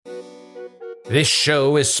This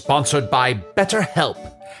show is sponsored by BetterHelp.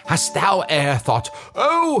 Hast thou e'er thought,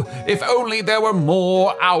 oh, if only there were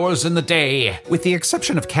more hours in the day? With the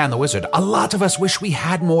exception of Can the Wizard, a lot of us wish we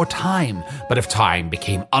had more time. But if time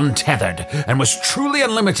became untethered and was truly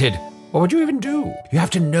unlimited, what would you even do? You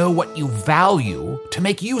have to know what you value to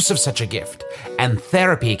make use of such a gift. And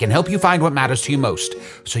therapy can help you find what matters to you most,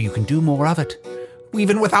 so you can do more of it,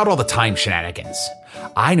 even without all the time shenanigans.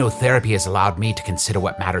 I know therapy has allowed me to consider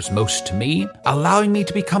what matters most to me, allowing me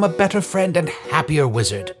to become a better friend and happier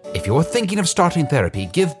wizard. If you're thinking of starting therapy,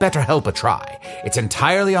 give BetterHelp a try. It's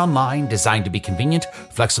entirely online, designed to be convenient,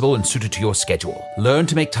 flexible, and suited to your schedule. Learn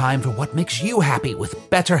to make time for what makes you happy with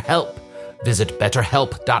BetterHelp. Visit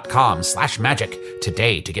betterhelp.com/magic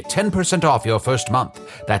today to get 10% off your first month.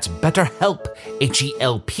 That's BetterHelp,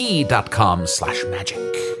 HELP.com/magic.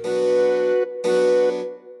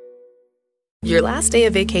 Your last day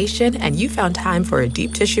of vacation and you found time for a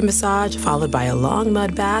deep tissue massage followed by a long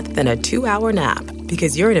mud bath, then a 2-hour nap.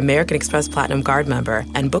 Because you're an American Express Platinum Card member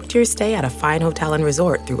and booked your stay at a fine hotel and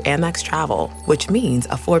resort through Amex Travel, which means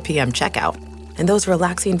a 4 p.m. checkout. And those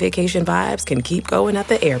relaxing vacation vibes can keep going at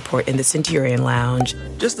the airport in the Centurion Lounge.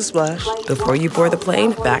 Just a splash. Before you board the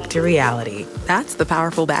plane, back to reality. That's the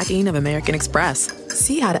powerful backing of American Express.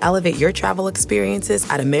 See how to elevate your travel experiences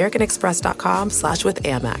at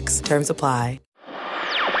americanexpress.com/withAmex. Terms apply.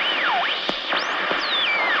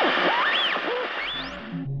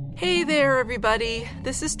 Hey there, everybody.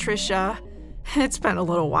 This is Trisha. It's been a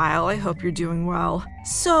little while. I hope you're doing well.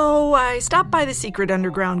 So I stopped by the secret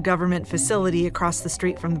underground government facility across the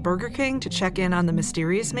street from the Burger King to check in on the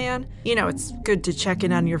mysterious man. You know, it's good to check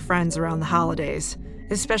in on your friends around the holidays,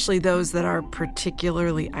 especially those that are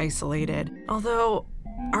particularly isolated. Although,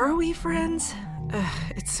 are we friends?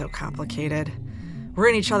 It's so complicated. We're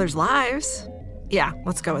in each other's lives. Yeah,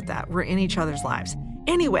 let's go with that. We're in each other's lives.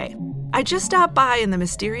 Anyway, I just stopped by and the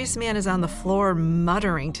mysterious man is on the floor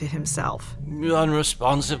muttering to himself.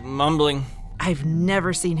 Unresponsive mumbling. I've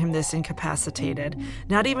never seen him this incapacitated,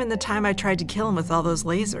 not even the time I tried to kill him with all those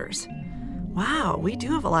lasers. Wow, we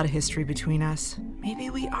do have a lot of history between us.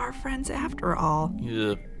 Maybe we are friends after all.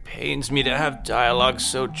 It pains me to have dialogue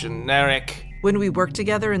so generic. When we worked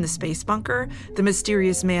together in the space bunker, the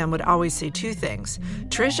mysterious man would always say 2 things.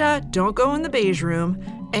 Trisha, don't go in the beige room.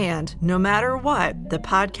 And no matter what, the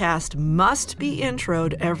podcast must be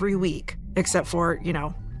introed every week, except for,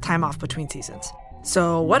 time off between seasons.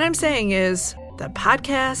 So what I'm saying is, the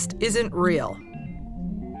podcast isn't real.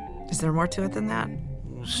 Is there more to it than that?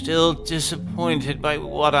 Still disappointed by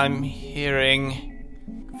what I'm hearing.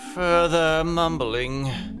 Further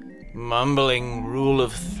mumbling. Mumbling rule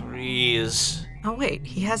of 3s. Oh, wait,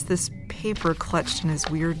 he has this paper clutched in his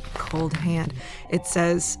weird, cold hand. It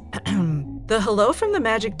says, the Hello from the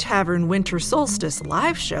Magic Tavern Winter Solstice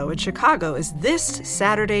live show in Chicago is this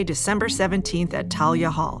Saturday, December 17th at Talia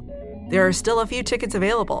Hall. There are still a few tickets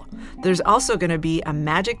available. There's also going to be a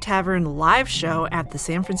Magic Tavern live show at the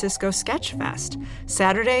San Francisco Sketch Fest,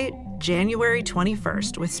 Saturday, January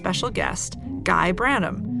 21st, with special guest Guy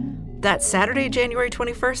Branum. That's Saturday, January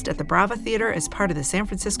 21st at the Brava Theater as part of the San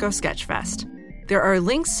Francisco Sketch Fest. There are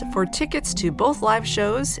links for tickets to both live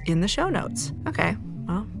shows in the show notes. Okay,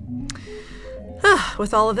 well,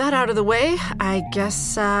 with all of that out of the way, I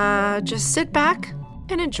guess just sit back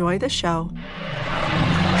and enjoy the show.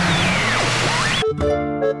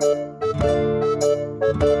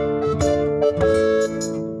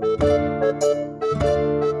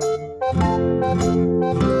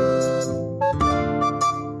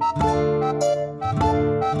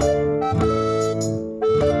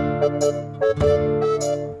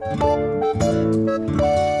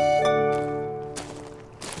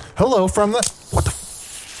 Hello from the...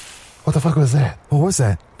 What the fuck was that? What was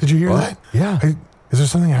that? Did you hear that? Yeah. Is there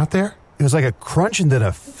something out there? It was like a crunch and then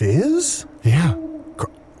a fizz? Yeah.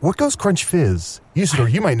 What goes crunch fizz?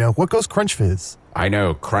 Usador, you might know. What goes crunch fizz? I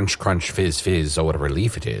know crunch, crunch, fizz, fizz, or whatever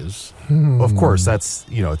leaf it is. Of course, that's,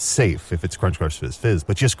 it's safe if it's crunch, crunch, fizz, fizz.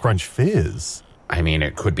 But just crunch fizz. I mean,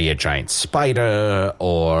 it could be a giant spider,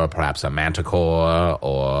 or perhaps a manticore,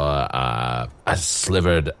 or a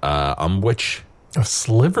slivered umwitch. A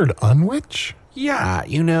slivered unwitch? Yeah,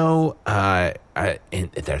 there's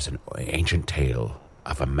an ancient tale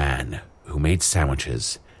of a man who made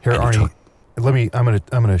sandwiches. Here, Arnie, I'm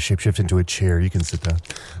gonna shapeshift into a chair. You can sit down.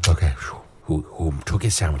 Okay. Who took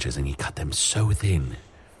his sandwiches and he cut them so thin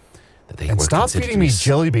that they and were stop considered feeding me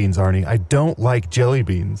jelly beans, Arnie. I don't like jelly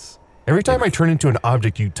beans. Every time I turn into an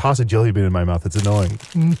object, you toss a jelly bean in my mouth. It's annoying.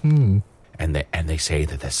 Mm-hmm. And they say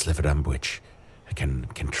that the slivered umwitch can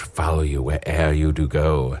follow you where'er you do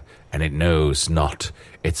go, and it knows not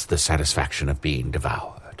its the satisfaction of being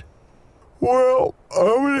devoured. Well,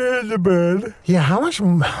 I'm gonna head to bed. Yeah, how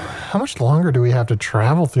much longer do we have to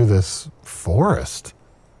travel through this forest?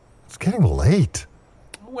 It's getting late.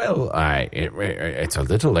 Well, it's a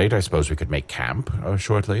little late. I suppose we could make camp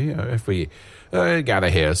shortly if we gather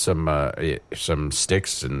here some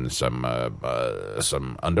sticks and some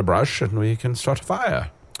underbrush, and we can start a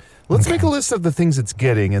fire. Let's make a list of the things it's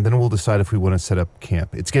getting, and then we'll decide if we want to set up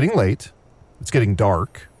camp. It's getting late. It's getting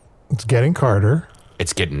dark. It's getting Carter.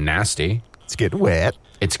 It's getting nasty. It's getting wet.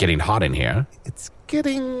 It's getting hot in here. It's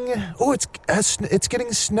getting... Oh, it's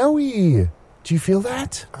getting snowy. Do you feel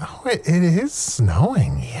that? Oh, it is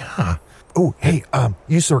snowing, yeah. Oh, hey,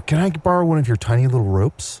 Usador, can I borrow one of your tiny little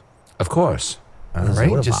ropes? Of course. All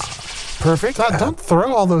right, just perfect. Don't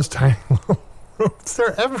throw all those tiny little ropes.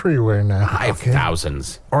 They're everywhere now. I have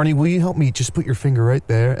thousands. Arnie, will you help me just put your finger right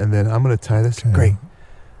there, and then I'm going to tie this? Okay. Great.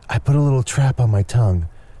 I put a little trap on my tongue,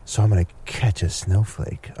 so I'm going to catch a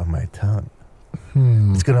snowflake on my tongue.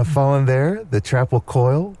 It's going to fall in there. The trap will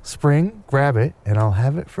coil, spring, grab it, and I'll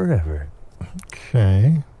have it forever.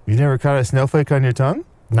 Okay. You never caught a snowflake on your tongue?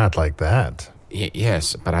 Not like that.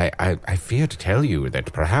 Yes, but I fear to tell you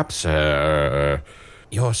that perhaps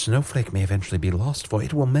your snowflake may eventually be lost, for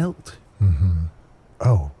it will melt. Mm-hmm.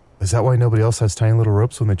 Oh, is that why nobody else has tiny little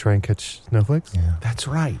ropes when they try and catch snowflakes? Yeah. That's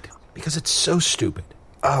right, because it's so stupid.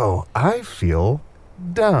 Oh, I feel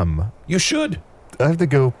dumb. You should. I have to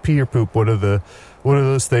go pee or poop one of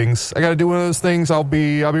those things. I got to do one of those things. I'll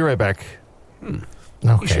be right back.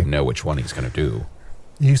 Okay. You should know which one he's going to do.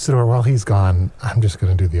 Usador, while he's gone, I'm just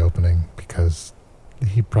going to do the opening because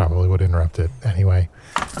he probably would interrupt it anyway.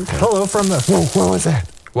 Okay. Hello from the... Whoa, what was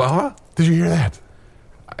that? Well, Did you hear that?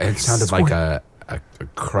 it sounded like a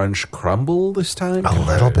crunch crumble this time. A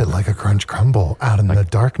little bit like a crunch crumble out in the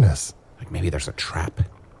darkness. Like maybe there's a trap.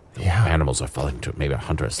 Yeah. Animals are falling into it. Maybe a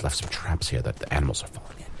hunter has left some traps here that the animals are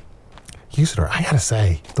falling in. Usador, I gotta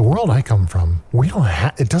say, the world I come from,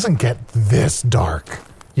 it doesn't get this dark.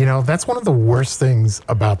 You know, that's one of the worst things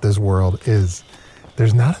about this world is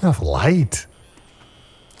there's not enough light.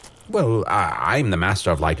 Well, I'm the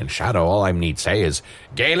master of light and shadow. All I need say is,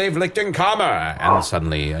 Galev Lichten Kammer! And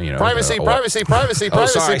suddenly, Privacy. Oh,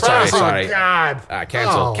 sorry. Oh, God.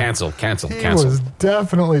 Cancel. He was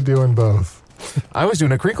definitely doing both. I was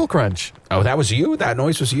doing a crinkle crunch. Oh, that was you? That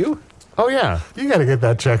noise was you? Oh, yeah. You gotta get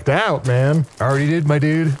that checked out, man. Already did, my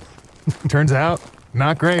dude. Turns out,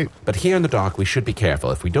 not great. But here in the dark, we should be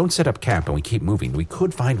careful. If we don't set up camp and we keep moving, we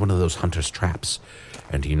could find one of those hunters' traps.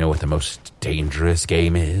 And do you know what the most dangerous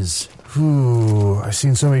game is? Ooh, I've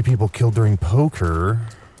seen so many people killed during poker.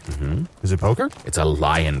 Mm-hmm. Is it poker? It's a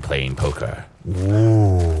lion playing poker.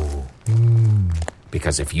 Ooh.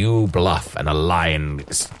 Because if you bluff and a lion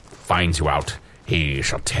finds you out, he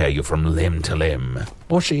shall tear you from limb to limb.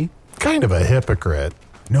 Or she. Kind of a hypocrite.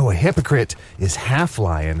 No, a hypocrite is half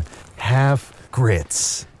lion, half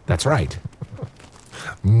grits. That's right.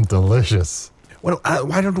 Delicious. Well,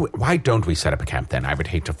 why don't we set up a camp then? I would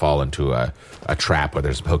hate to fall into a trap where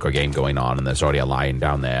there's a poker game going on and there's already a lion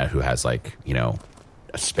down there who has a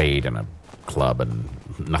spade and a club and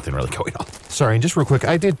nothing really going on. Sorry, and just real quick,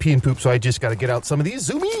 I did pee and poop, so I just got to get out some of these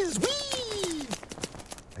zoomies. Whee!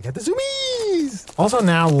 I got the zoomies. Also,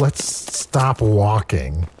 now let's stop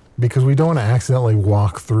walking because we don't want to accidentally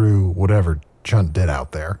walk through whatever Chunt did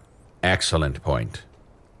out there. Excellent point.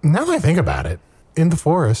 Now that I think about it, in the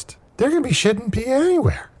forest, there can be shit and pee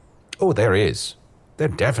anywhere. Oh, there is. There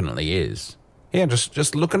definitely is. Yeah,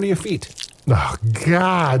 just look under your feet. Oh,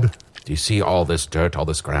 God. Do you see all this dirt, all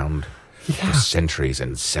this ground? Yeah. For centuries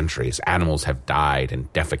and centuries, animals have died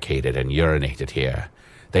and defecated and urinated here.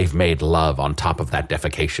 They've made love on top of that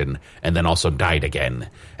defecation and then also died again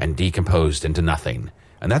and decomposed into nothing.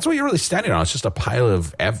 And that's what you're really standing on. It's just a pile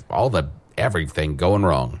of everything going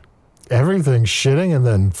wrong. Everything shitting and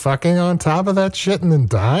then fucking on top of that shit and then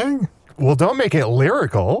dying? Well, don't make it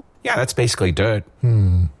lyrical. Yeah, that's basically dirt.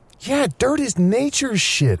 Yeah, dirt is nature's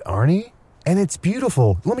shit, Arnie. And it's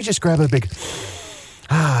beautiful. Let me just grab a big...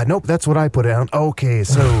 nope, that's what I put down. Okay,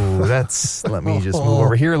 so that's... Let me just move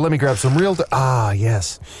over here. Let me grab some real...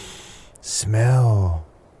 yes. Smell.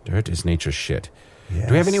 Dirt is nature's shit. Yes.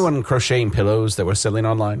 Do we have anyone crocheting pillows that we're selling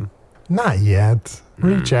online? Not yet.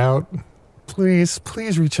 Reach out. Please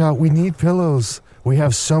reach out. We need pillows. We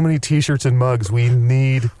have so many t-shirts and mugs. We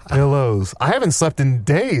need pillows. I haven't slept in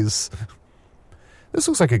days. This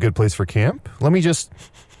looks like a good place for camp. Let me just...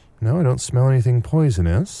 No, I don't smell anything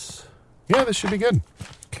poisonous. Yeah, this should be good.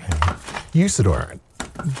 Okay. Usador,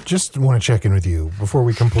 just want to check in with you before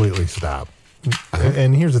we completely stop.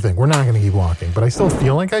 And here's the thing. We're not going to keep walking, but I still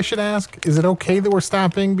feel like I should ask, is it okay that we're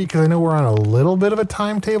stopping? Because I know we're on a little bit of a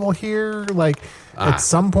timetable here. Like, At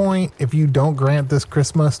some point, if you don't grant this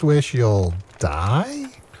Christmas wish, you'll die?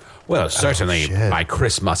 Well, certainly shit. by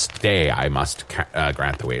Christmas Day, I must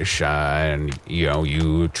grant the wish. And,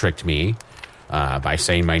 you tricked me by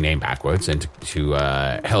saying my name backwards and to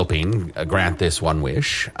helping grant this one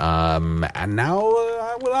wish. And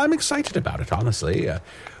now, I'm excited about it, honestly.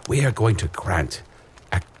 We are going to grant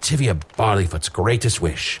Activia Barleyfoot's greatest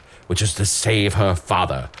wish, which is to save her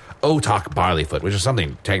father, Otak Barleyfoot, which is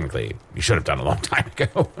something technically you should have done a long time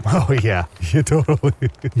ago. Oh, yeah. You totally.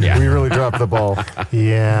 Yeah. We really dropped the ball.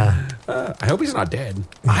 Yeah. I hope he's not dead.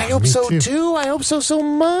 I hope me so, too. too. I hope so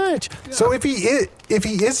much. So if he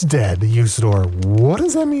is dead, Usador, what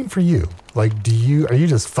does that mean for you? Like, are you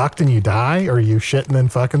just fucked and you die, or are you shit and then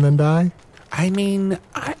fuck and then die? I mean,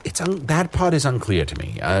 that part is unclear to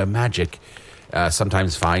me. Magic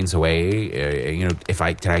sometimes finds a way.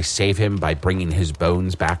 Can I save him by bringing his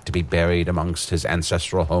bones back to be buried amongst his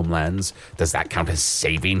ancestral homelands? Does that count as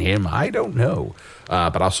saving him? I don't know.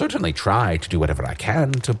 But I'll certainly try to do whatever I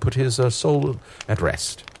can to put his soul at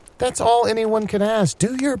rest. That's all anyone can ask.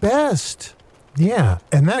 Do your best. Yeah,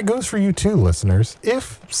 and that goes for you too, listeners.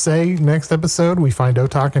 If, say, next episode we find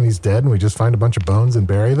Otak and he's dead and we just find a bunch of bones and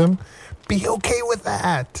bury them, be okay with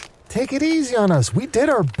that. Take it easy on us. We did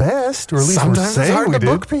our best, or at least Sometimes we're it's saying hard we to did.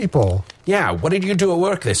 book people. Yeah, what did you do at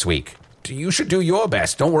work this week? You should do your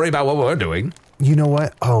best. Don't worry about what we're doing. You know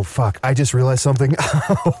what? Oh, fuck. I just realized something.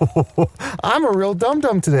 I'm a real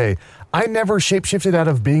dum-dum today. I never shapeshifted out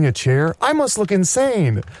of being a chair. I must look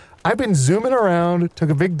insane. I've been zooming around,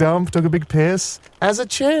 took a big dump, took a big piss as a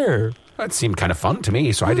chair. That seemed kind of fun to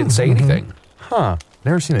me, so I didn't say anything. Huh.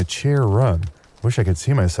 Never seen a chair run. Wish I could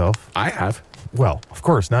see myself. I have. Well, of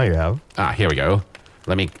course, now you have. Here we go.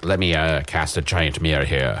 Let me cast a giant mirror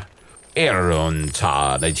here. Oh,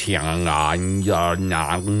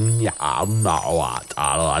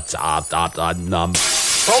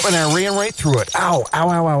 and I ran right through it. Ow, ow,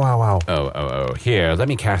 ow, ow, ow, ow. Oh. Here, let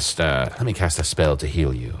me cast a spell to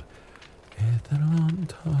heal you.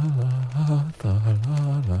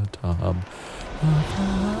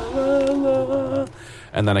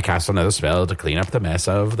 And then I cast another spell to clean up the mess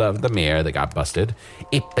of the mirror that got busted.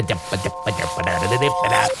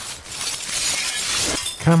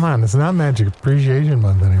 Come on, it's not Magic Appreciation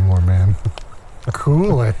Month anymore, man.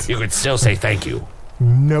 Cool it. You could still say thank you.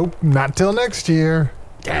 Nope, not till next year.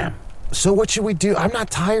 Damn. So what should we do? I'm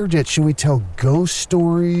not tired yet. Should we tell ghost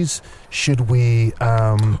stories? Should we,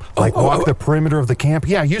 walk the perimeter of the camp?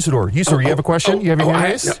 Yeah, Usador, you have a question? You have your hand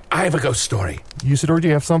raised? I have a ghost story. Usador, do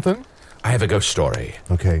you have something? I have a ghost story.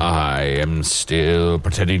 Okay. I am still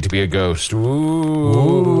pretending to be a ghost.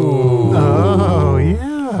 Ooh. Oh,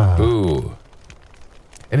 yeah. Ooh.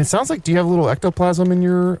 And it sounds like, do you have a little ectoplasm in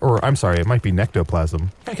your, or I'm sorry, it might be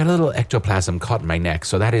nectoplasm. I got a little ectoplasm caught in my neck,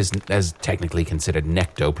 so that is technically considered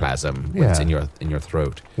nectoplasm when it's in your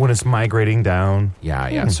throat. When it's migrating down.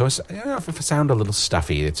 Yeah. So if I sound a little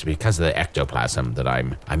stuffy, it's because of the ectoplasm that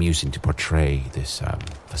I'm using to portray this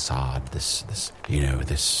facade, this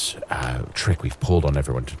trick we've pulled on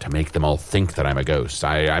everyone to make them all think that I'm a ghost.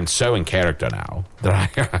 I'm so in character now that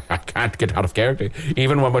I can't get out of character,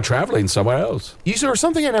 even when we're traveling somewhere else. Usador,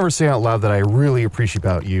 something I never say out loud that I really appreciate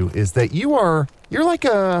about you is that you're like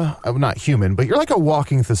not human, but you're like a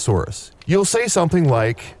walking thesaurus. You'll say something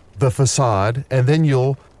like the facade, and then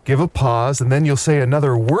you'll give a pause, and then you'll say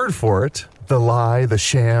another word for it, the lie, the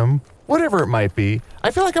sham, whatever it might be.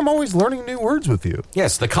 I feel like I'm always learning new words with you.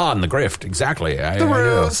 Yes, the con, the grift, exactly. The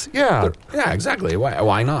ruse, yeah. Yeah, exactly.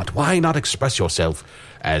 Why not? Why not express yourself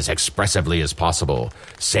as expressively as possible?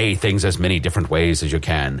 Say things as many different ways as you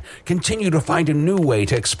can. Continue to find a new way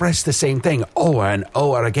to express the same thing over and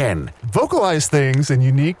over again. Vocalize things in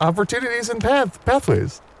unique opportunities and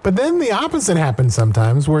pathways. But then the opposite happens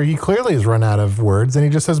sometimes, where he clearly has run out of words and he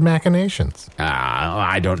just has machinations.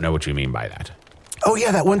 I don't know what you mean by that. Oh,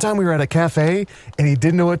 yeah, that one time we were at a cafe, and he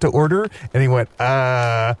didn't know what to order, and he went,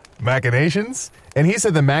 machinations? And he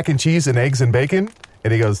said the mac and cheese and eggs and bacon,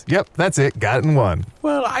 and he goes, yep, that's it, got it in one.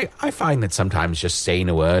 Well, I find that sometimes just saying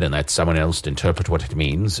a word and let someone else interpret what it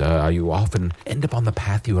means, you often end up on the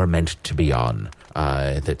path you are meant to be on,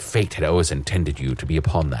 that fate had always intended you to be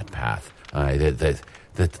upon that path,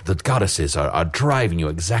 the goddesses are driving you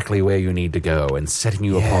exactly where you need to go and setting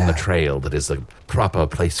you upon the trail that is the proper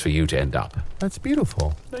place for you to end up. That's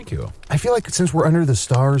beautiful. Thank you. I feel like since we're under the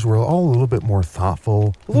stars, we're all a little bit more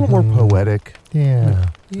thoughtful, a little more poetic. Yeah.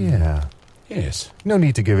 Yeah. Yes. No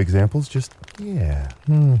need to give examples, just, yeah.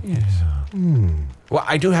 Yes. Well,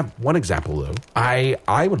 I do have one example, though.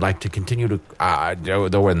 I would like to continue to,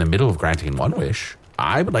 though we're in the middle of granting one wish,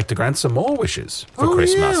 I would like to grant some more wishes for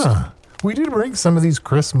Christmas. Yeah. We did bring some of these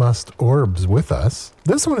Christmas orbs with us.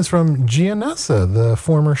 This one is from Gianessa, the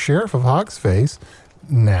former sheriff of Hogsface,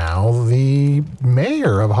 now the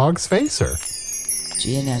mayor of Hogsfacer.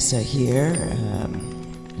 Gianessa here,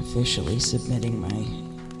 officially submitting my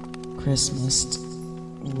Christmas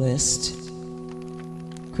list.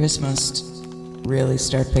 Chris must really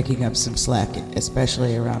start picking up some slack,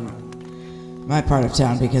 especially around my part of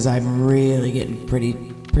town, because I'm really getting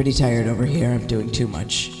pretty tired over here. I'm doing too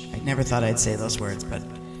much. I never thought I'd say those words, but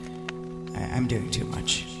I'm doing too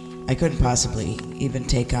much. I couldn't possibly even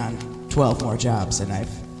take on 12 more jobs, and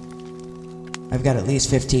I've got at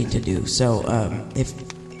least 15 to do. So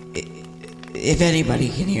if anybody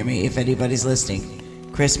can hear me, if anybody's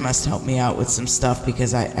listening, Chris must help me out with some stuff,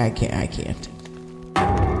 because I can't.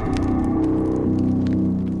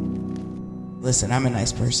 Listen, I'm a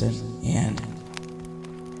nice person, and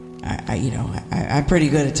I'm pretty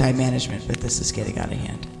good at time management, but this is getting out of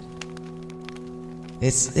hand.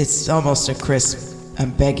 It's almost a Chris. I'm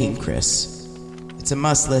begging Chris. It's a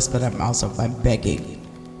must list, but I'm begging.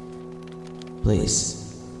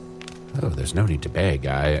 Please. Oh, there's no need to beg.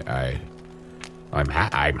 I'm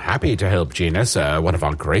happy to help Genus, one of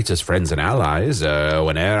our greatest friends and allies,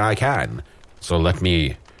 whene'er I can. So let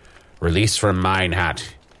me release from mine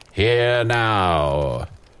hat. Here now,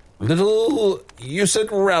 little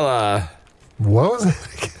Usurella. What was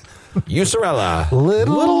it? Usurella.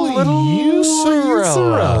 Little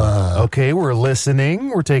Usurella. Okay, we're listening.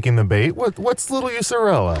 We're taking the bait. What's little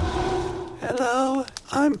Usurella? Hello,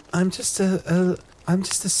 I'm just a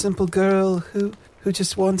simple girl who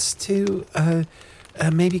just wants to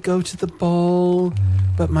maybe go to the ball,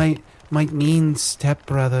 but my mean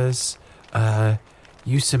stepbrothers,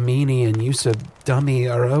 Usamini and Usadummy,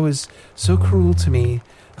 are always so cruel to me.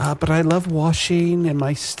 But I love washing, and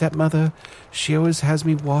my stepmother, she always has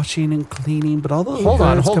me washing and cleaning. But all those Hold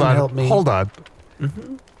on. help me.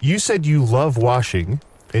 Mm-hmm. You said you love washing,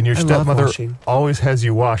 and your stepmother always has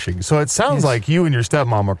you washing. So it sounds like you and your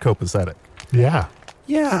stepmom are copacetic. Yeah.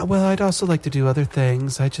 Yeah, well, I'd also like to do other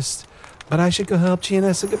things. But I should go help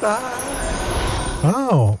Gianessa. Goodbye.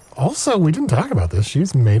 Oh, also, we didn't talk about this.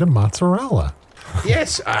 She's made of mozzarella.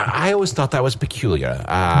 Yes, I always thought that was peculiar,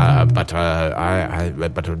 but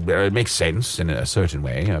it makes sense in a certain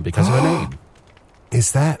way because of her name.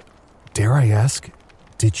 Is that, dare I ask,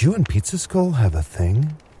 did you and Pizza Skull have a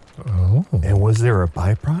thing? Oh. And was there a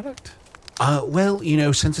byproduct? Well,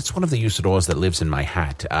 since it's one of the Usadors that lives in my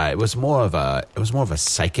hat, it was more of a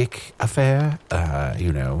psychic affair.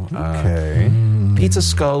 Okay. Pizza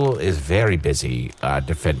Skull is very busy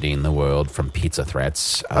defending the world from pizza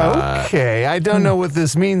threats. Okay, I don't know what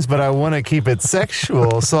this means, but I want to keep it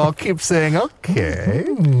sexual, so I'll keep saying okay.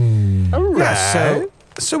 All right. Yeah,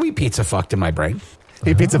 so we pizza fucked in my brain.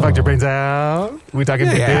 He pizza fucked your brains out. We talking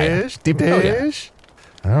deep dish? Deep dish?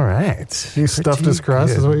 All right. He stuffed his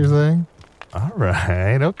crust, is what you're saying? All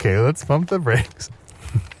right. Okay, let's pump the brakes.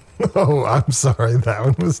 Oh, I'm sorry. That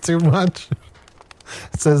one was too much.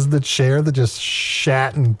 It says the chair that just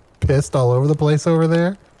shat and pissed all over the place over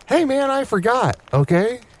there. Hey, man, I forgot,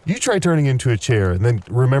 okay? You try turning into a chair, and then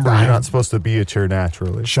remember you're not supposed to be a chair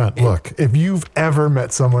naturally. Look, if you've ever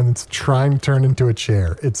met someone that's trying to turn into a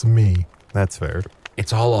chair, it's me. That's fair.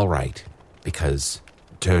 It's all right, because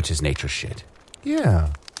dirt is nature's shit. Yeah.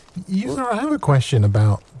 I have a question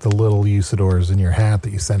about the little Usadors in your hat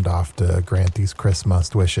that you send off to grant these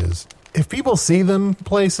Christmas wishes. If people see them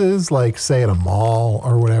places, like, say, at a mall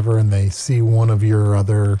or whatever, and they see one of your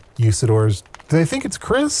other Usadors, do they think it's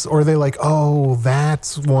Chris? Or are they like, oh,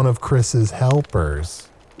 that's one of Chris's helpers?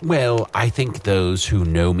 Well, I think those who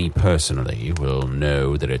know me personally will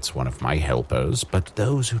know that it's one of my helpers, but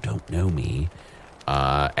those who don't know me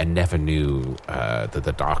and never knew that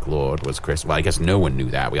the Dark Lord was Chris, well, I guess no one knew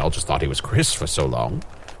that. We all just thought he was Chris for so long.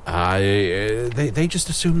 They just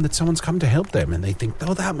assume that someone's come to help them, and they think,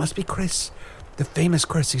 oh, that must be Chris. The famous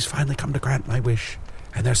Chris, he's finally come to grant my wish.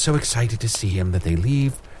 And they're so excited to see him that they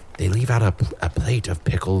leave out a plate of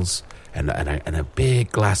pickles and a big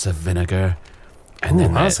glass of vinegar. And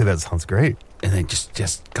then honestly, that sounds great. And then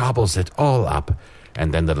just gobbles it all up.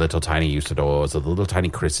 And then the little tiny Usadors, or the little tiny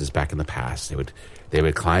Chris's back in the past, they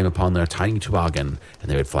would climb upon their tiny toboggan, and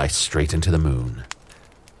they would fly straight into the moon.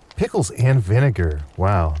 Pickles and vinegar.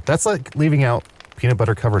 Wow. That's like leaving out peanut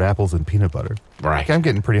butter covered apples and peanut butter. Right. Okay, I'm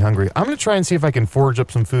getting pretty hungry. I'm going to try and see if I can forage up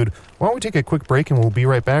some food. Why don't we take a quick break, and we'll be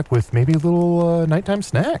right back with maybe a little nighttime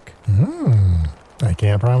snack. I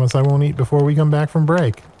can't promise I won't eat before we come back from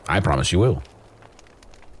break. I promise you will.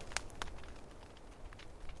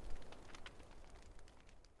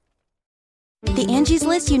 The Angie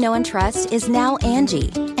Angie's List you know and trust is now Angie,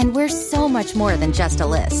 and we're so much more than just a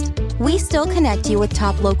list. We still connect you with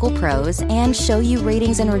top local pros and show you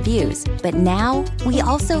ratings and reviews, but now we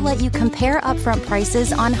also let you compare upfront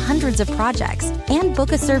prices on hundreds of projects and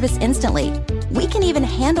book a service instantly. We can even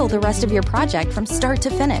handle the rest of your project from start to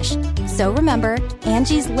finish. So remember,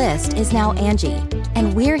 Angie's List is now Angie,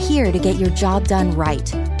 and we're here to get your job done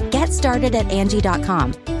right. Get started at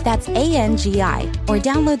Angie.com. That's ANGI, or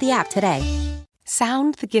download the app today.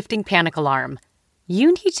 Sound the gifting panic alarm. You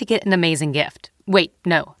need to get an amazing gift. Wait,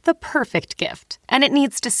 no, the perfect gift. And it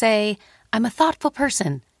needs to say, I'm a thoughtful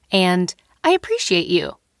person, and I appreciate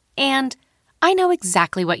you, and I know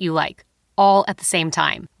exactly what you like, all at the same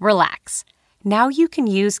time. Relax. Now you can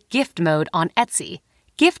use gift mode on Etsy.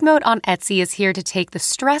 Gift mode on Etsy is here to take the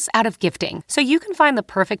stress out of gifting, so you can find the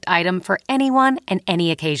perfect item for anyone and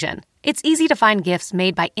any occasion. It's easy to find gifts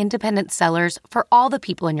made by independent sellers for all the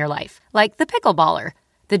people in your life, like the pickleballer,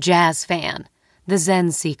 the jazz fan, the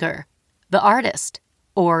Zen seeker, the artist,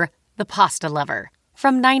 or the pasta lover.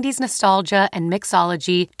 From 90s nostalgia and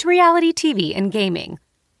mixology to reality TV and gaming,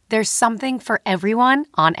 there's something for everyone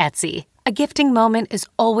on Etsy. A gifting moment is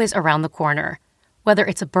always around the corner. Whether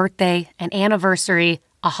it's a birthday, an anniversary,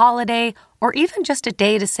 a holiday, or even just a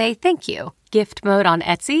day to say thank you, Gift Mode on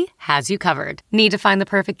Etsy has you covered. Need to find the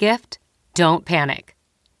perfect gift? Don't panic.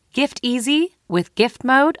 Gift easy with Gift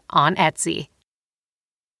Mode on Etsy.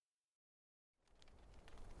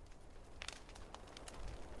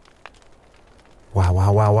 Wow,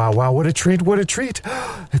 wow, wow, wow, wow. What a treat, what a treat.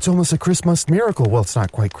 It's almost a Christmas miracle. Well, it's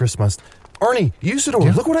not quite Christmas. Arnie,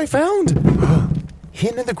 Usador, look what I found.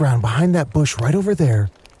 Hidden in the ground behind that bush right over there.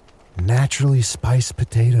 Naturally spiced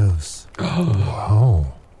potatoes.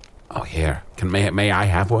 Oh. Oh, here. May I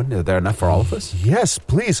have one? Are there enough for all of us? Yes,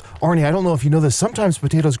 please. Arnie, I don't know if you know this. Sometimes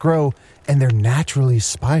potatoes grow and they're naturally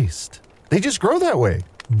spiced. They just grow that way.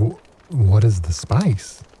 What is the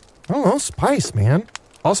spice? I don't know, spice, man.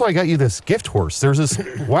 Also, I got you this gift horse. There's this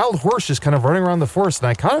wild horse just kind of running around the forest, and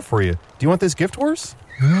I caught it for you. Do you want this gift horse?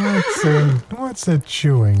 What's it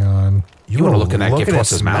chewing on? You want to look in that gift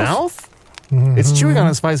horse's mouth? Mm-hmm. It's chewing on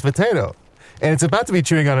a spiced potato. And it's about to be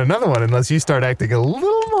chewing on another one unless you start acting a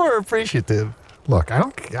little more appreciative. Look,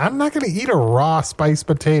 I'm not going to eat a raw spiced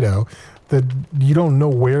potato that you don't know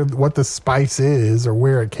what the spice is or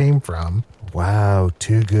where it came from. Wow,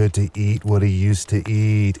 too good to eat what he used to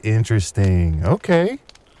eat. Interesting. Okay.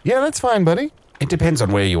 Yeah, that's fine, buddy. It depends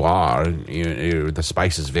on where you are. The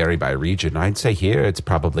spices vary by region. I'd say here it's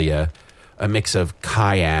probably a mix of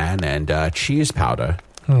cayenne and cheese powder.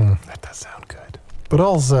 That does sound good. But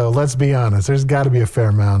also, let's be honest, there's got to be a fair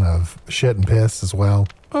amount of shit and piss as well.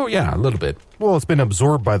 Oh, yeah, a little bit. Well, it's been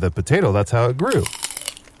absorbed by the potato. That's how it grew.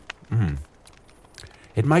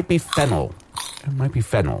 It might be fennel.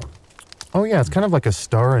 Oh, yeah, it's kind of like a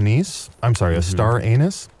star anise. I'm sorry, a star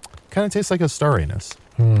anise. Kind of tastes like a star anise.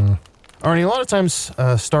 Arnie, a lot of times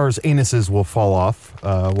stars' anuses will fall off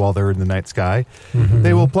while they're in the night sky.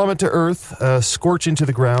 They will plummet to earth, scorch into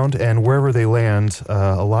the ground, and wherever they land,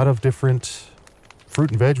 a lot of different fruit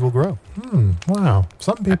and veg will grow. Wow.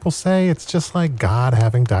 Some people say it's just like God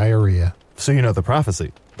having diarrhea. So you know the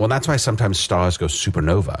prophecy. Well, that's why sometimes stars go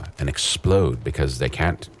supernova and explode because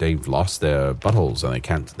they've lost their buttholes and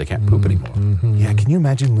they can't poop anymore. Yeah, can you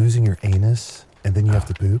imagine losing your anus and then you have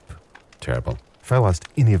to poop? Terrible. If I lost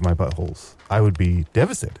any of my buttholes, I would be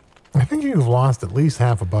devastated. I think you've lost at least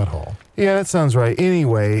half a butthole. Yeah, that sounds right.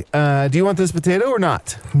 Anyway, do you want this potato or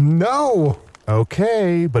not? No.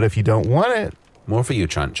 Okay, but if you don't want it... More for you,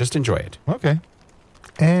 Chunt. Just enjoy it. Okay.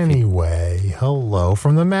 Anyway, hello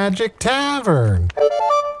from the Magic Tavern.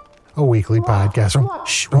 A weekly podcast from...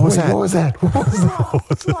 Shh, what was that? What was that? What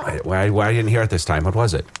was that? Why I didn't hear it this time? What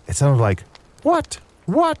was it? It sounded like, what?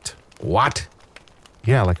 What?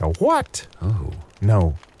 Yeah, like a what? Oh.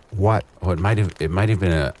 No, what? Oh, it might have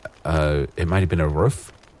been a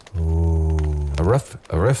roof. Ooh. A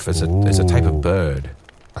roof is a type of bird.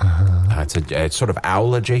 It's sort of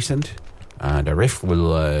owl adjacent. And a riff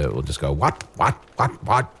will just go what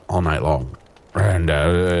all night long. And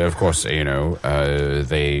of course, they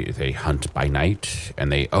hunt by night,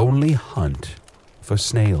 and they only hunt for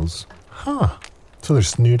snails. Huh. So they're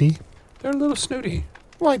snooty? They're a little snooty.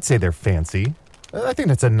 Well, I'd say they're fancy. I think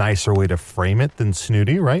that's a nicer way to frame it than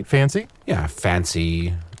snooty, right? Fancy? Yeah,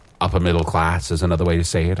 fancy. Upper middle class is another way to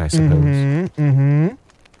say it, I suppose.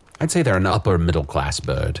 I'd say they're an upper middle class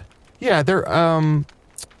bird. Yeah, they're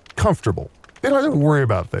comfortable. They don't have to worry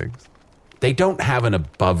about things. They don't have an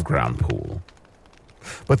above ground pool.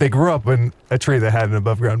 But they grew up in a tree that had an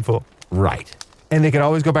above ground pool. Right. And they can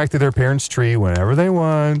always go back to their parents' tree whenever they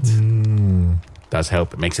want. Does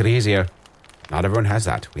help. It makes it easier. Not everyone has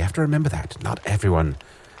that. We have to remember that. Not everyone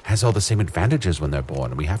has all the same advantages when they're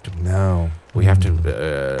born. We have to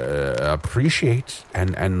appreciate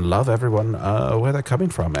and love everyone where they're coming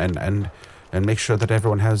from, and make sure that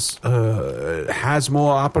everyone has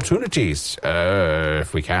more opportunities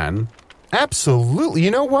if we can. Absolutely.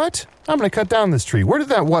 You know what? I'm going to cut down this tree. Where did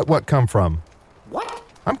that what come from? What?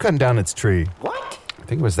 I'm cutting down its tree. What? I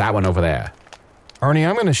think it was that one over there. Arnie,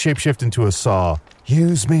 I'm going to shapeshift into a saw.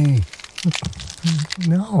 Use me.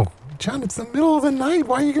 No. John, it's the middle of the night.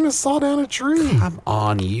 Why are you going to saw down a tree? Come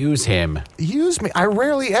on, use him. Use me. I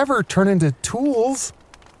rarely ever turn into tools.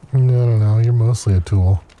 No. You're mostly a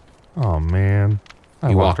tool. Oh, man.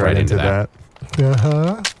 I You walked right into that.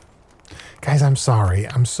 Uh-huh. Guys, I'm sorry.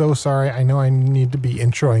 I'm so sorry. I know I need to be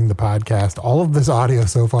introing the podcast. All of this audio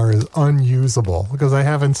so far is unusable because I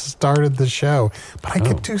haven't started the show. But I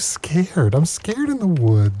get too scared. I'm scared in the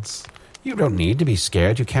woods. You don't need to be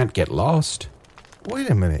scared. You can't get lost. Wait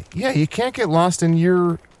a minute. Yeah, you can't get lost and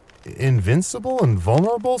you're invincible and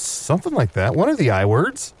vulnerable? Something like that. One of the I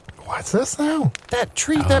words. What's this now? That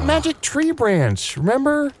tree, that magic tree branch.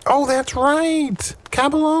 Remember? Oh, that's right.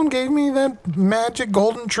 Cabalone gave me that magic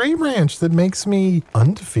golden tree branch that makes me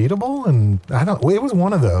undefeatable. And it was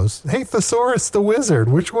one of those. Hey, Thesaurus the wizard.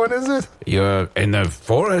 Which one is it? You're in the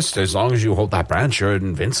forest. As long as you hold that branch, you're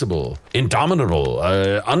invincible, indomitable,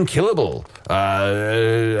 unkillable,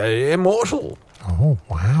 immortal. Oh,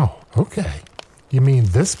 wow. Okay. You mean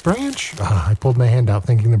this branch? I pulled my hand out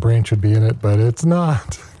thinking the branch would be in it, but it's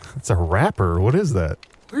not. It's a wrapper. What is that?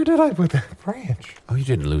 Where did I put that branch? Oh, you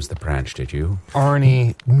didn't lose the branch, did you?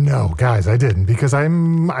 Arnie. No, guys, I didn't, because I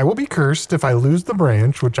will be cursed if I lose the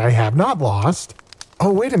branch, which I have not lost.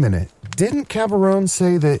 Oh, wait a minute. Didn't Cabarone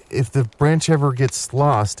say that if the branch ever gets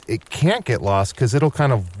lost, it can't get lost because it'll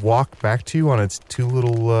kind of walk back to you on its two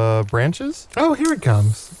little branches? Oh, here it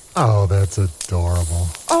comes. Oh, that's adorable.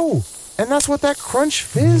 Oh, and that's what that Crunch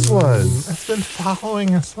Fizz was. It's been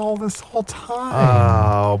following us all this whole time.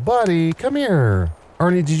 Oh, buddy, come here.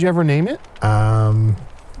 Arnie, did you ever name it? Don't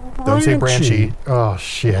say Branchy. Oh,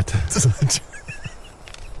 shit.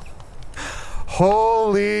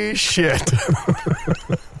 Holy shit.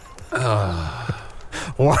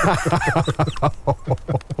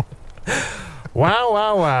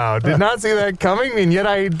 Wow. Did not see that coming, and yet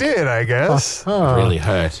I did, I guess. Really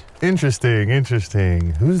hurt.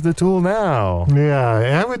 Interesting. Who's the tool now?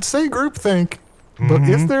 Yeah, I would say groupthink. But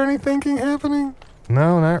is there any thinking happening?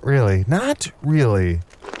 No, not really. Not really.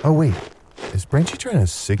 Oh, wait. Is Branchy trying to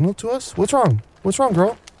signal to us? What's wrong? What's wrong,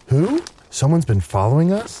 girl? Who? Someone's been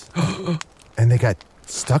following us? And they got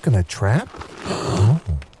stuck in a trap?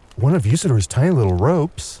 One of Usador's tiny little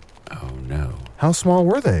ropes. Oh, no. How small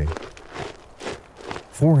were they?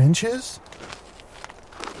 4 inches?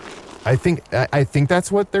 I think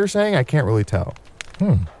that's what they're saying. I can't really tell.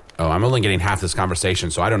 Oh, I'm only getting half this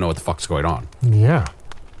conversation, so I don't know what the fuck's going on. Yeah.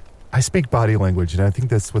 I speak body language, and I think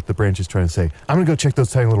that's what the branch is trying to say. I'm going to go check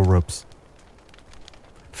those tiny little ropes.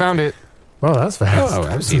 Found it. Well, that's fast. Oh,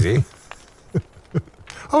 that was easy.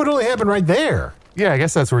 Oh, it only happened right there. Yeah, I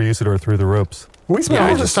guess that's where Usador threw the ropes. We spent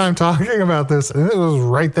all this time talking about this, and it was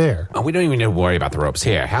right there. Oh, we don't even need to worry about the ropes.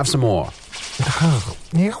 Here, have some more. Oh,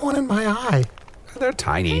 you got one in my eye. They're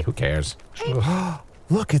tiny. Who cares?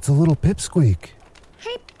 Look, it's a little pipsqueak.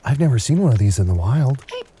 I've never seen one of these in the wild.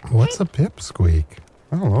 What's a pipsqueak?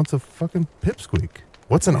 I don't know. It's a fucking pipsqueak.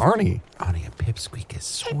 What's an Arnie? Arnie, a pipsqueak is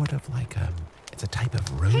sort of like it's a type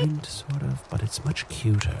of rodent, sort of, but it's much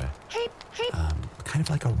cuter. Kind of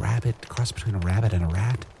like a rabbit, cross between a rabbit and a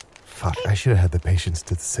rat. Fuck, I should have had the patience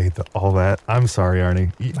to say all that. I'm sorry,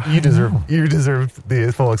 Arnie. You deserve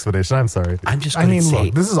the full explanation. I'm sorry. I'm just I mean,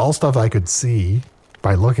 look, this is all stuff I could see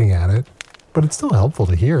by looking at it, but it's still helpful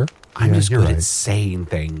to hear. I'm just good right. at saying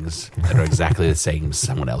things that are exactly the same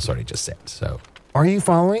someone else already just said, so. Are you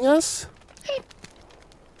following us?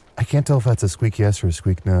 I can't tell if that's a squeak yes or a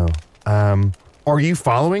squeak no. Are you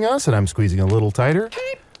following us? And I'm squeezing a little tighter.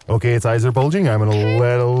 Okay, its eyes are bulging. I'm going to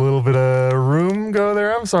let a little bit of room go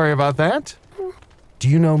there. I'm sorry about that. Do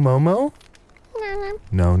you know Momo?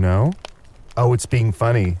 No. Oh, it's being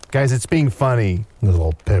funny. Guys, it's being funny.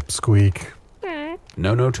 Little pipsqueak.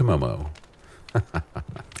 No to Momo.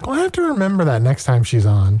 I'll have to remember that next time she's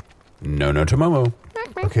on. No to Momo.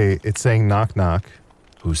 Okay, it's saying knock knock.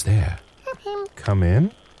 Who's there? Come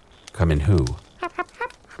in? Come in who?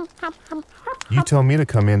 You tell me to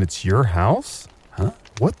come in. It's your house? Huh?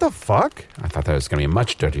 What the fuck? I thought that was going to be a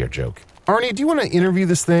much dirtier joke. Arnie, do you want to interview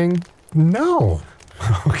this thing? No.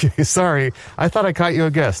 Okay, sorry. I thought I caught you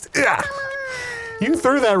a guest. Ugh. You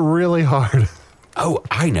threw that really hard. Oh,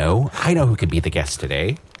 I know. I know who could be the guest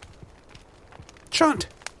today. Chunt.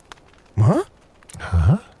 Huh?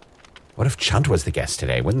 Huh? What if Chunt was the guest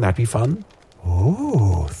today? Wouldn't that be fun?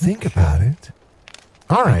 Oh, think about it.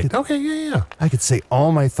 All right. Okay, yeah. I could say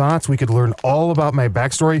all my thoughts. We could learn all about my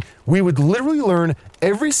backstory. We would literally learn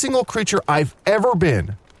every single creature I've ever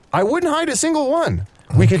been. I wouldn't hide a single one.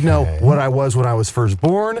 We could know what I was when I was first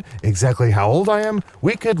born, exactly how old I am.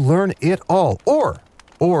 We could learn it all.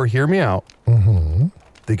 Or hear me out. Mm-hmm.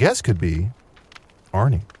 The guest could be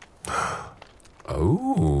Arnie.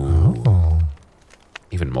 Oh.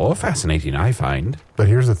 Even more fascinating, I find. But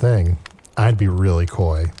here's the thing. I'd be really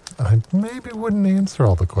coy. I maybe wouldn't answer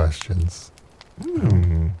all the questions.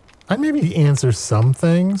 I'd maybe answer some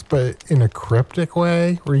things, but in a cryptic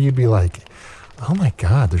way where you'd be like, oh my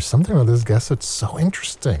God, there's something about this guest that's so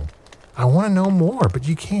interesting. I want to know more, but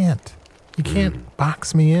you can't. You can't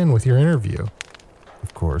box me in with your interview.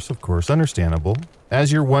 Of course. Understandable.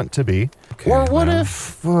 As you're wont to be. Okay, or what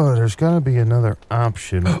if there's got to be another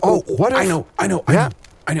option? What if... I know. Yeah.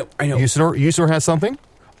 I know. Usador has something?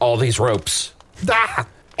 All these ropes. Ah!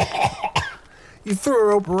 You threw a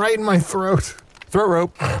rope right in my throat. Throw a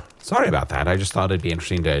rope. Sorry about that. I just thought it'd be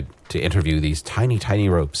interesting to interview these tiny, tiny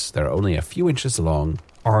ropes. They're only a few inches long.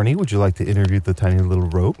 Arnie, would you like to interview the tiny little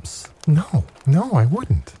ropes? No, I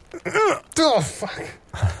wouldn't. Oh, fuck.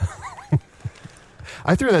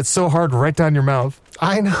 I threw that so hard right down your mouth.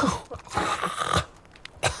 I know.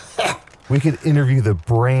 We could interview the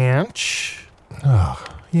branch. Oh,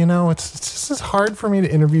 it's just as hard for me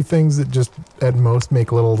to interview things that just at most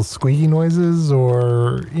make little squeaky noises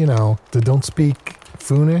or, that don't speak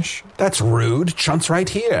Foonish. That's rude. Chunt's right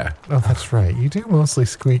here. Oh, that's right. You do mostly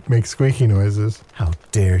make squeaky noises. How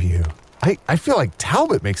dare you? I feel like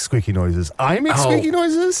Talbot makes squeaky noises. I make squeaky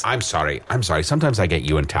noises? I'm sorry. Sometimes I get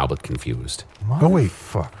you and Talbot confused. Oh, wait.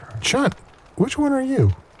 Chunt, which one are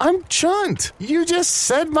you? I'm Chunt. You just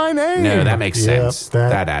said my name. No, that makes sense.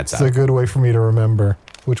 That adds up. It's a good way for me to remember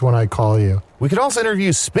which one I call you. We could also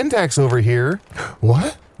interview Spintax over here.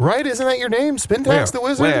 What? Right? Isn't that your name? Spintax the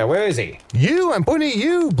wizard? Where is he? You. I'm pointing at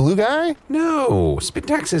you, blue guy. No,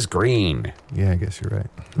 Spintax is green. Yeah, I guess you're right.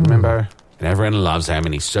 Remember? And everyone loves him,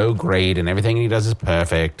 and he's so great, and everything he does is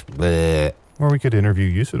perfect. Blech. Or we could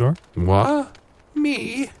interview Usador. What?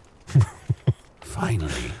 Me?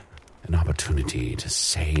 Finally, an opportunity to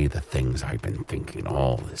say the things I've been thinking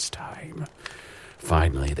all this time.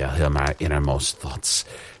 Finally, they'll hear my innermost thoughts,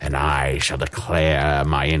 and I shall declare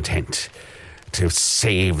my intent to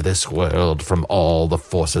save this world from all the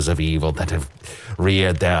forces of evil that have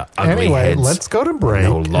reared their ugly heads. Let's go to break.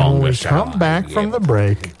 No longer and when we shall come back I from the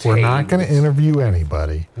break, we're not going to interview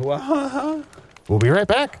anybody. We'll be right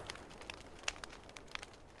back.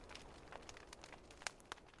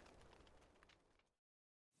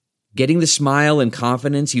 Getting the smile and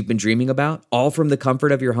confidence you've been dreaming about, all from the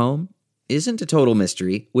comfort of your home, isn't a total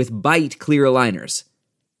mystery with Byte clear aligners.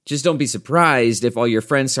 Just don't be surprised if all your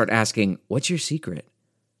friends start asking, what's your secret?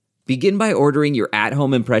 Begin by ordering your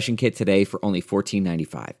at-home impression kit today for only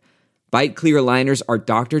 $14.95. Byte clear aligners are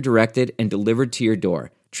doctor-directed and delivered to your door.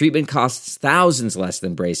 Treatment costs thousands less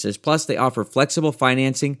than braces, plus they offer flexible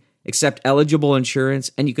financing, accept eligible insurance,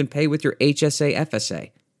 and you can pay with your HSA FSA.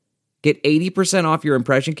 Get 80% off your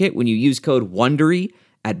impression kit when you use code WONDERY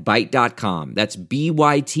at Byte.com. That's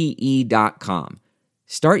BYTE.com.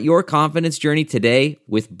 Start your confidence journey today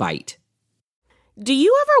with Byte. Do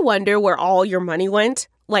you ever wonder where all your money went?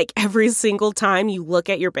 Like every single time you look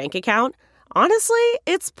at your bank account? Honestly,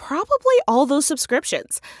 it's probably all those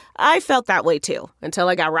subscriptions. I felt that way too, until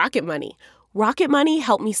I got Rocket Money. Rocket Money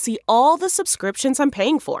helped me see all the subscriptions I'm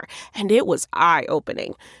paying for, and it was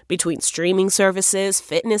eye-opening. Between streaming services,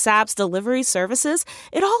 fitness apps, delivery services,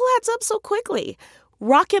 it all adds up so quickly.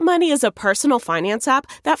 Rocket Money is a personal finance app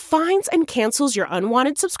that finds and cancels your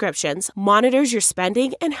unwanted subscriptions, monitors your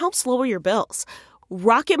spending, and helps lower your bills.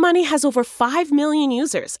 Rocket Money has over 5 million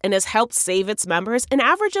users and has helped save its members an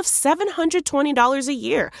average of $720 a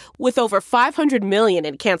year, with over 500 million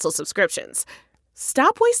in canceled subscriptions.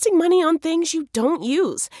 Stop wasting money on things you don't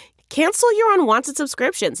use. Cancel your unwanted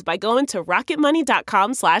subscriptions by going to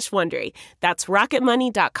rocketmoney.com/Wondery. That's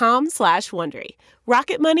rocketmoney.com/Wondery.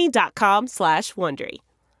 rocketmoney.com/Wondery.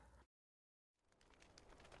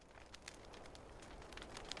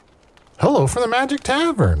 Hello from the Magic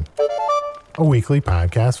Tavern, a weekly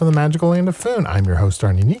podcast from the magical land of Foon. I'm your host,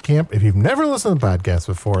 Arnie Niekamp. If you've never listened to the podcast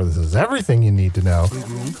before, this is everything you need to know.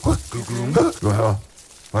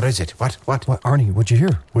 What is it? What? What, Arnie, what'd you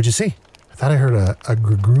hear? What'd you see? I thought I heard a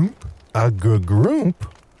grgroomp. A grgroomp?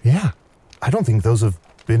 Yeah. I don't think those have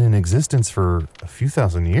been in existence for a few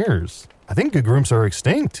thousand years. I think grgroomps are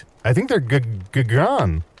extinct. I think they're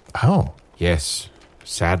gone. Oh. Yes.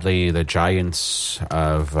 Sadly, the giants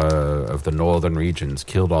of the northern regions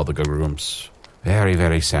killed all the Gagrumps. Very,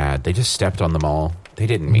 very sad. They just stepped on them all. They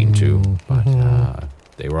didn't mean to, but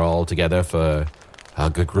they were all together for a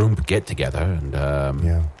Gagrump get-together, and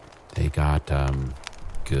they got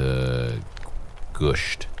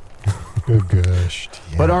gushed. Gushed.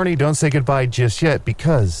 Yeah. But Arnie, don't say goodbye just yet,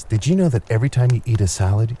 because did you know that every time you eat a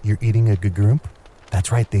salad, you're eating a Gagrump?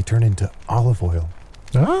 That's right, they turn into olive oil.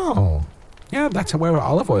 Oh. Yeah, that's where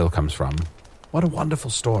olive oil comes from. What a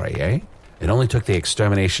wonderful story, eh? It only took the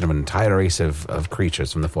extermination of an entire race of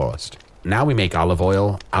creatures from the forest. Now we make olive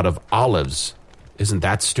oil out of olives. Isn't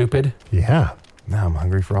that stupid? Yeah. Now I'm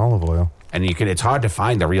hungry for olive oil. And it's hard to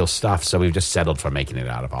find the real stuff, so we've just settled for making it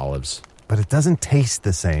out of olives. But it doesn't taste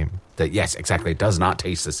the same. Yes, exactly. It does not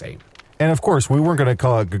taste the same. And of course, we weren't going to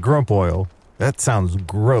call it Gagrump oil. That sounds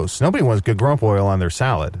gross. Nobody wants Gagrump oil on their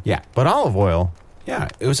salad. Yeah. But olive oil. Yeah,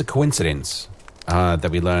 it was a coincidence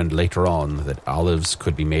that we learned later on that olives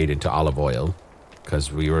could be made into olive oil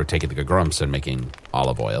because we were taking the Gagrumps and making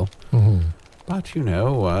olive oil. Mm-hmm. But,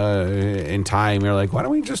 in time, you're like, why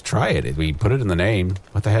don't we just try it? We put it in the name.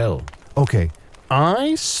 What the hell? Okay.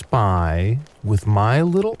 I spy with my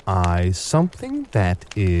little eye something that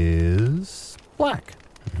is black.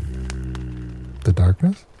 The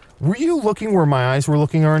darkness? Were you looking where my eyes were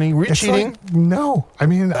looking, Arnie? Were you cheating? No. I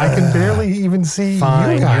mean, I can barely even see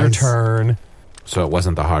Fine, you guys. your turn. So it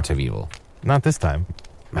wasn't the heart of evil. Not this time.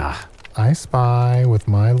 I spy with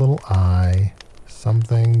my little eye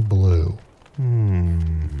something blue. Blue.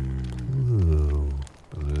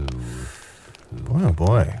 Boy, oh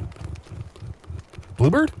boy.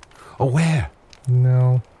 Bluebird? Oh, where?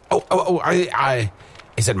 No.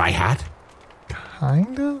 Is it my hat?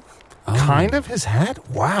 Kind of? Oh. Kind of his hat?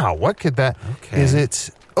 Wow, what could that... Okay. Is it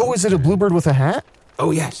a bluebird with a hat? Oh,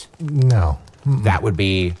 yes. No. That would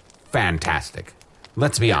be fantastic.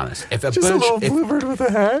 Let's be honest. If Just a little bluebird with a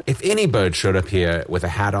hat? If any bird showed up here with a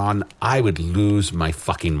hat on, I would lose my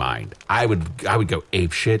fucking mind. I would go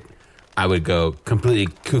ape shit. I would go completely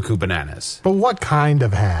cuckoo bananas. But what kind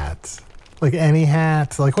of hat? Like any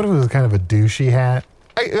hat? Like what if it was kind of a douchey hat?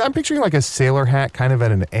 I'm picturing like a sailor hat kind of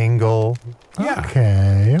at an angle. Yeah.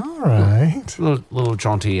 Okay, all right. Little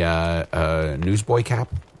jaunty newsboy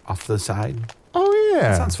cap off the side. Oh, yeah.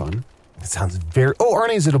 That sounds fun. It sounds very... Oh,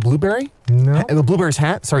 Arnie, is it a blueberry? No. The blueberry's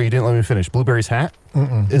hat? Sorry, you didn't let me finish. Blueberry's hat?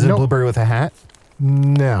 Mm-mm. Is it Nope. a blueberry with a hat?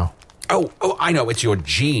 No. Oh, I know. It's your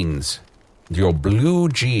jeans. Your blue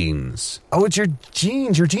jeans. Oh, it's your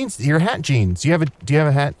jeans. Your hat jeans. Do you have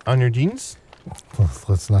a hat on your jeans?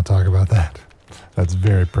 Let's not talk about that. That's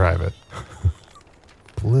very private.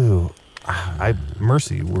 Blue.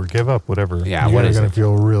 Mercy, or give up, whatever. Yeah, You're what is going it? to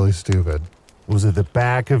feel really stupid. Was it the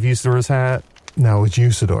back of Usador's hat? No, it's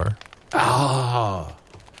Usador. Oh,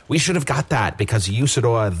 we should have got that because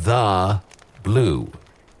Usador the blue.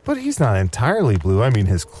 But he's not entirely blue. I mean,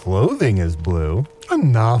 his clothing is blue.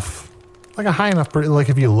 Enough. Like a high enough, like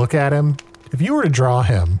if you look at him, if you were to draw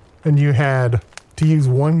him and you had to use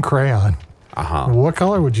one crayon, what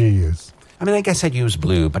color would you use? I mean, I guess I'd use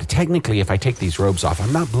blue, but technically if I take these robes off,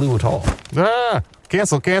 I'm not blue at all.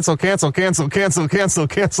 Cancel.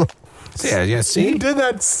 Yeah, see? You did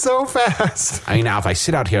that so fast. I mean, now if I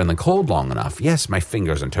sit out here in the cold long enough, yes, my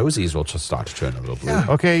fingers and toesies will just start to turn a little blue. Yeah.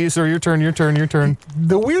 Okay, sir, your turn.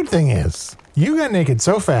 The weird thing is, you got naked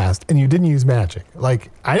so fast and you didn't use magic. Like,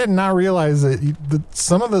 I did not realize that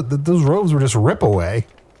some of those robes were just rip away.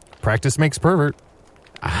 Practice makes pervert.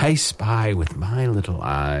 I spy with my little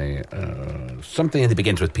eye something that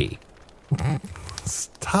begins with P.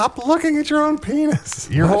 Stop looking at your own penis.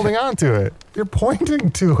 You're holding on to it. You're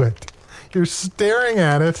pointing to it. You're staring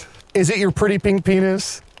at it. Is it your pretty pink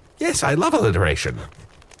penis? Yes, I love alliteration.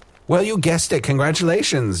 Well, you guessed it.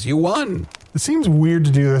 Congratulations. You won. It seems weird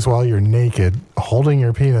to do this while you're naked, holding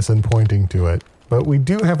your penis and pointing to it. But we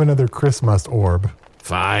do have another Christmas orb.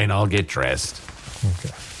 Fine, I'll get dressed.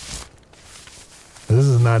 Okay. This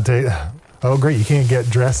is not Oh, great. You can't get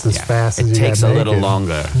dressed as fast as you It takes got a little naked.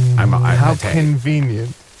 longer. How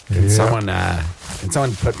convenient. Can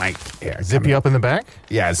someone put my Zip you up in the back?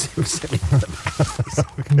 Yeah, zip me in the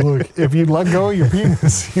back. Look, if you'd let go of your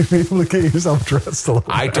penis, you'd be able to get yourself dressed a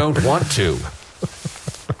little I better. don't want to.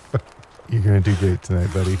 You're going to do great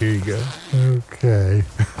tonight, buddy. Here you go. Okay.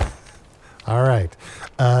 All right.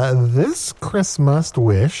 This Christmas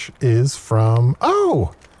wish is from...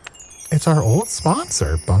 Oh! It's our old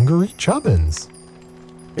sponsor, Bungaree Chubbins.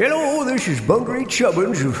 Hello, this is Bungaree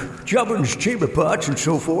Chubbins of Chubbins Chamber Pots and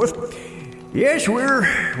so forth. Yes,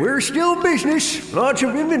 we're still in business. Lots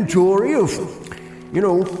of inventory of,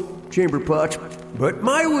 chamber pots. But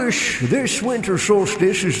my wish this winter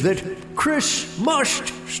solstice is that Chris must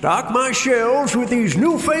stock my shelves with these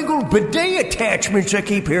newfangled bidet attachments I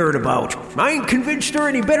keep hearing about. I ain't convinced they're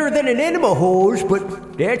any better than an enema hose,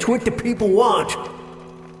 but that's what the people want.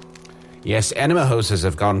 Yes, enema hoses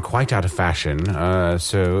have gone quite out of fashion,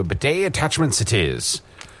 so bidet attachments it is.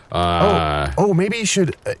 Maybe you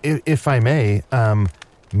should, if I may,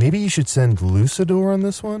 maybe you should send Lucidor on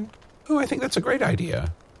this one? Oh, I think that's a great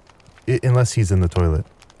idea. Unless he's in the toilet.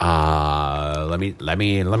 Let me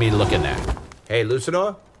look in there. Hey,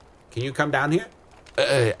 Lucidor, can you come down here?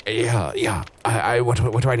 Yeah.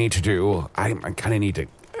 What do I need to do? I kind of need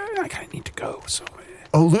to go. So.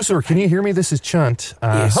 Oh, Lucidor, can you hear me? This is Chunt.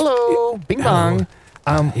 Yes. Hello, Bing Bong.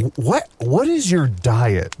 What is your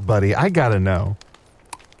diet, buddy? I gotta know.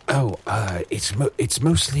 Oh, it's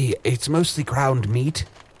mostly ground meat.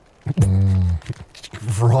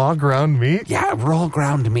 Raw ground meat? Yeah, raw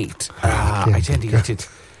ground meat. I tend to eat it.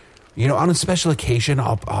 On a special occasion,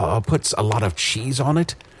 I'll put a lot of cheese on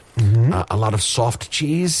it, a lot of soft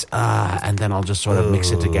cheese, and then I'll just sort of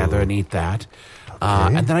mix it together and eat that.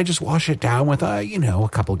 And then I just wash it down with, a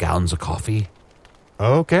couple gallons of coffee.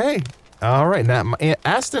 Okay. All right. Now,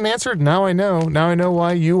 asked and answered. Now I know. Now I know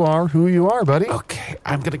why you are who you are, buddy. Okay.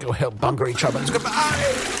 I'm going to go help Bungaree Chubbins. Goodbye.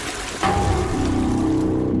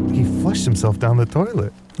 He flushed himself down the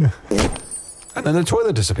toilet. And then the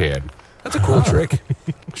toilet disappeared. That's a cool trick.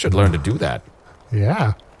 Should learn to do that.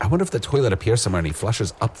 Yeah. I wonder if the toilet appears somewhere and he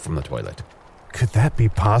flushes up from the toilet. Could that be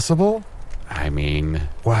possible? I mean...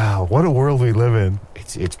 Wow, what a world we live in.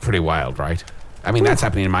 It's pretty wild, right? I mean, that's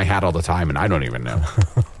happening in my hat all the time, and I don't even know.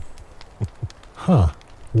 Huh.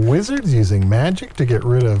 Wizards using magic to get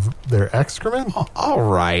rid of their excrement? Oh, all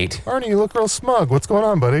right. Arnie, you look real smug. What's going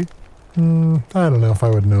on, buddy? I don't know if I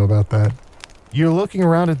would know about that. You're looking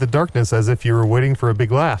around at the darkness as if you were waiting for a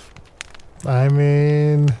big laugh. I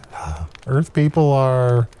mean, Earth people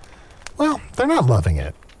are... Well, they're not loving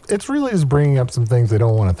it. It's really just bringing up some things they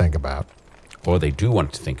don't want to think about. Or they do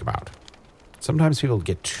want to think about. Sometimes people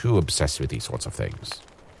get too obsessed with these sorts of things.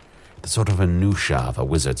 The sort of minutia of a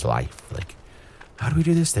wizard's life. Like, how do we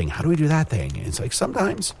do this thing? How do we do that thing? And it's like,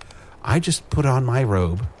 sometimes I just put on my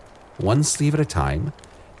robe, one sleeve at a time,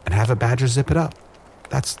 and have a badger zip it up.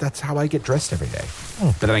 That's how I get dressed every day.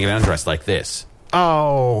 Then I get undressed like this.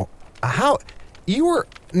 Oh, how? You were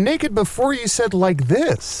naked before you said like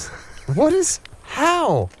this. What is...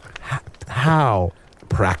 How? How?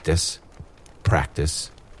 Practice.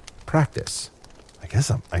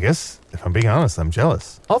 I guess, if I'm being honest, I'm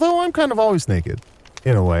jealous. Although I'm kind of always naked,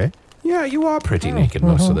 in a way. Yeah, you are pretty naked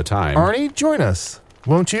most of the time. Arnie, join us,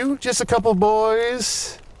 won't you? Just a couple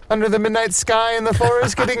boys under the midnight sky in the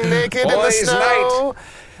forest getting naked in the snow.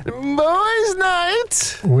 Boys'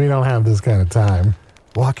 night. We don't have this kind of time.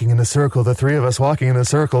 Walking in a circle, the three of us walking in a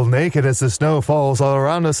circle, naked as the snow falls all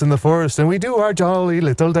around us in the forest, and we do our jolly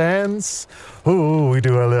little dance. Oh, we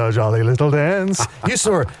do our little jolly little dance. You,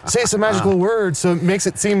 sir, say some magical words so it makes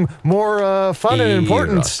it seem more fun and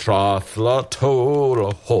important. Wait,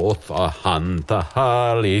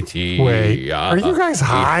 are you guys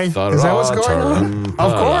high? Is that what's going on?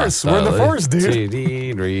 Of course, we're in the forest, dude.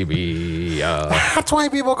 That's why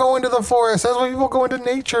people go into the forest. That's why people go into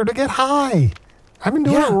nature, to get high. I've been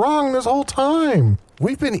doing it wrong this whole time.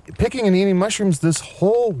 We've been picking and eating mushrooms this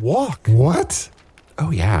whole walk. What?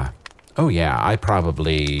 Oh, yeah. I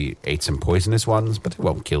probably ate some poisonous ones, but it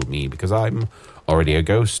won't kill me because I'm already a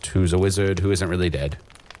ghost who's a wizard who isn't really dead.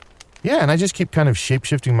 Yeah, and I just keep kind of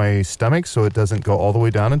shape-shifting my stomach so it doesn't go all the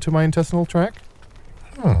way down into my intestinal tract.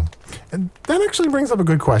 And that actually brings up a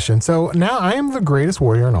good question. So now I am the greatest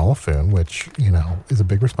warrior in all of Foon, which, is a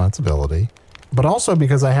big responsibility. But also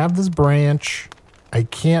because I have this branch... I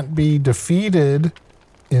can't be defeated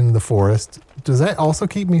in the forest. Does that also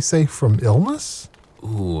keep me safe from illness?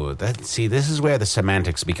 Ooh, this is where the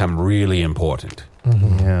semantics become really important.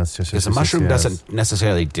 Yeah, it's just... Because a mushroom doesn't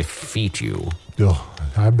necessarily defeat you. Oh,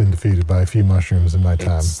 I've been defeated by a few mushrooms in my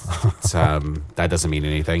time. That doesn't mean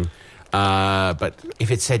anything. But if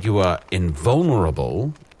it said you were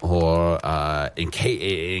invulnerable or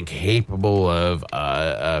incapable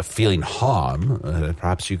of feeling harm,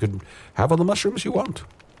 perhaps you could have all the mushrooms you want.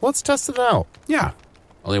 Let's test it out. Yeah.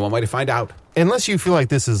 Only one way to find out. Unless you feel like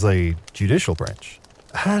this is a judicial branch.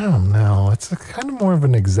 I don't know. It's kind of more of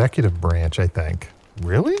an executive branch, I think.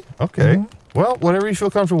 Really? Okay. Well, whatever you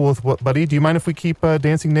feel comfortable with, buddy. Do you mind if we keep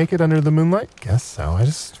dancing naked under the moonlight? Guess so. I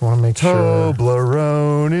just want to make sure.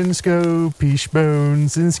 Toblerone and Scopish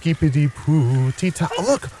bones and skippity poo.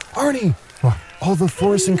 Look, Arnie. What? All the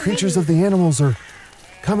forests and creatures of the animals are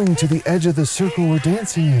coming to the edge of the circle we're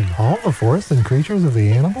dancing in. All the forest and creatures of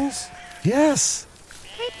the animals? Yes.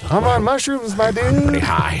 I'm on mushrooms, my dude. Pretty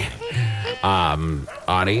high.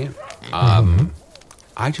 Ani,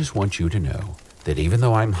 I just want you to know that even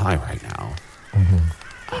though I'm high right now,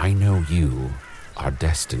 I know you are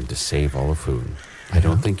destined to save all of Foon. I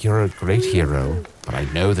don't think you're a great hero, but I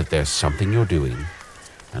know that there's something you're doing.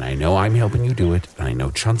 And I know I'm helping you do it, and I know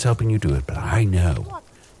Chunt's helping you do it, but I know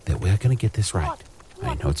that we're going to get this right.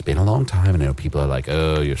 I know it's been a long time, and I know people are like,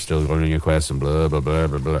 oh, you're still going on your quest, and blah, blah, blah,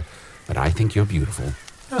 blah, blah. But I think you're beautiful.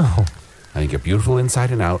 Oh. I think you're beautiful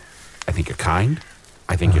inside and out. I think you're kind.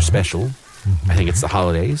 I think you're special. I think it's the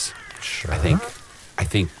holidays. Sure. I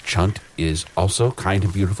think Chunt is also kind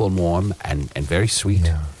and beautiful and warm and very sweet.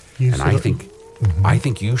 Yeah. I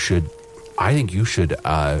think you should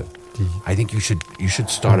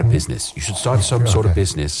start a business. You should start some sort of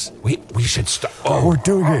business. We should start. Oh, we're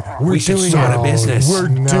doing it. We should start a business. We're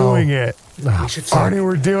doing it. We should start. Arnie,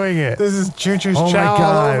 we're doing it. This is Choo Choo's Oh my Chow all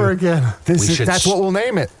God. over again. That's what we'll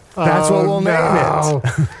name it. That's what we'll name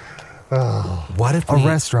it. What if A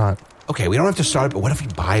restaurant. Okay, we don't have to start it, but what if we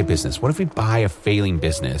buy a business? What if we buy a failing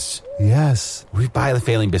business? Yes. We buy the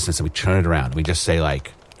failing business and we turn it around. We just say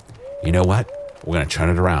like, you know what? We're going to turn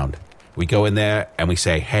it around. We go in there and we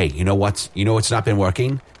say, hey, you know what's not been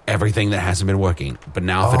working? Everything that hasn't been working. But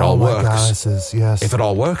now if it all works, goddesses, yes. if it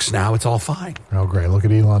all works now, it's all fine. Oh, great. Look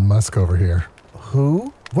at Elon Musk over here.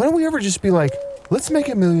 Who? Why don't we ever just be like, let's make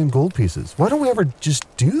 1 million gold pieces? Why don't we ever just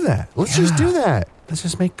do that? Let's just do that. Let's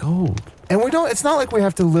just make gold. And it's not like we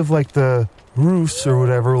have to live like the roofs or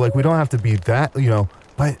whatever. Like, we don't have to be that,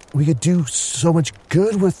 but we could do so much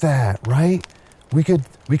good with that, right? We could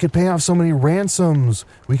pay off so many ransoms.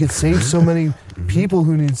 We could save so many people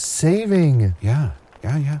who need saving. Yeah.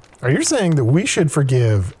 Are you saying that we should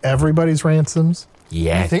forgive everybody's ransoms?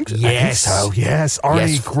 Yeah. I think so. Yes. I think so. Yes.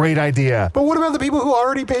 Arnie, Yes. great idea. But what about the people who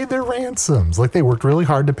already paid their ransoms? Like, they worked really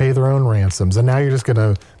hard to pay their own ransoms, and now you're just going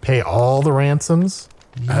to pay all the ransoms?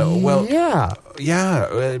 Yeah.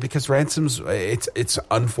 Because ransoms, it's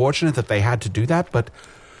unfortunate that they had to do that, but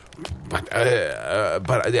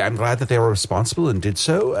I'm glad that they were responsible and did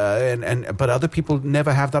so. But other people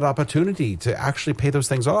never have that opportunity to actually pay those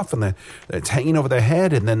things off, and it's hanging over their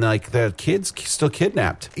head, and then like their kids still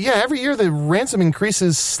kidnapped. Yeah, every year the ransom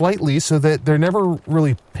increases slightly so that they're never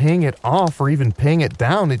really paying it off or even paying it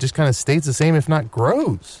down. It just kind of stays the same, if not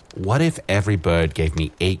grows. What if every bird gave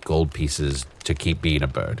me 8 gold pieces to keep being a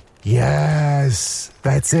bird? Yes,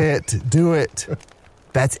 that's it. Do it.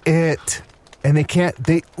 That's it. And they can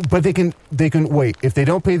wait. If they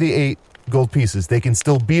don't pay the 8 gold pieces, they can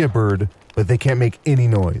still be a bird, but they can't make any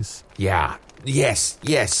noise. Yeah. Yes.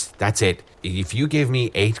 That's it. If you give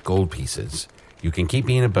me 8 gold pieces, you can keep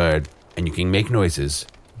being a bird and you can make noises.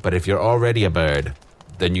 But if you're already a bird,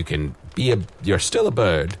 then you can you're still a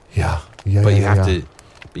bird. Yeah. But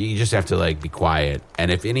you just have to like be quiet.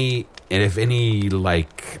 And if any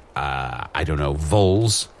like I don't know,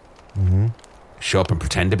 voles show up and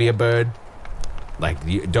pretend to be a bird. Like,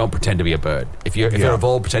 you don't pretend to be a bird. If you're a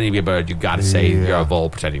vole pretending to be a bird, you got to say you're a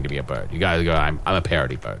vole pretending to be a bird. You got to go, I'm a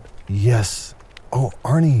parody bird. Yes. Oh,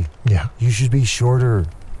 Arnie. Yeah. You should be shorter.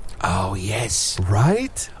 Oh, yes.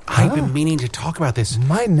 Right? I've been meaning to talk about this.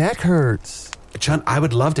 My neck hurts. Chunt, I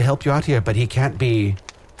would love to help you out here, but he can't be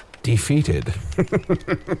defeated.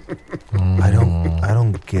 I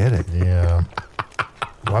don't get it. Yeah.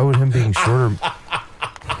 Why would him being shorter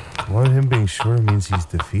means he's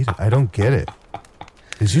defeated? I don't get it.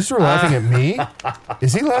 Is User laughing at me?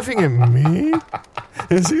 Is he laughing at me?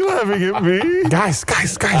 Is he laughing at me? Guys.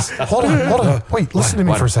 Hold on. Wait, listen to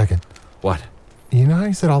me for a second. What? You know how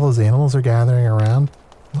you said all those animals are gathering around?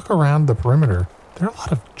 Look around the perimeter. There are a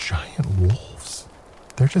lot of giant wolves.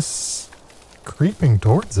 They're just creeping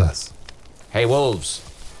towards us. Hey, wolves.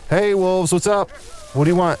 Hey, wolves, what's up? What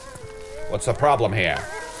do you want? What's the problem here?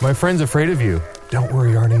 My friend's afraid of you. Don't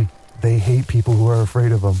worry, Arnie. They hate people who are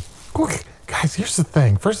afraid of them. Quick, guys, here's the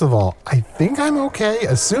thing. First of all, I think I'm okay,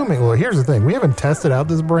 here's the thing. We haven't tested out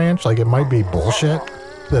this branch. Like, it might be bullshit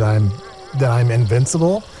that I'm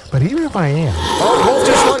invincible. But even if I am... Oh, wolf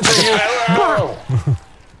just lunged at you.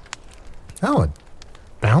 Oh, it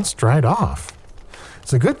bounced right off.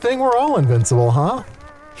 It's a good thing we're all invincible, huh?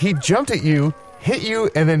 He jumped at you, hit you,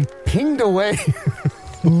 and then pinged away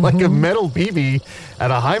like a metal BB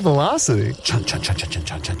at a high velocity. Chun.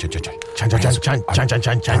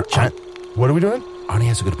 What are we doing? Arnie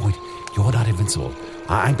has a good point. You're not invincible.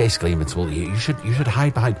 I'm basically invincible. You should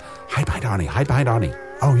hide behind Arnie. Hide behind Arnie.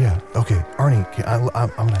 Oh, yeah. Okay, Arnie, I'm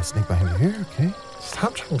going to sneak behind you here, okay?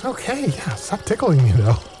 Stop. Okay, yeah. Stop tickling me,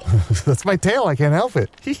 though. That's my tail. I can't help it.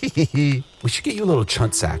 We should get you a little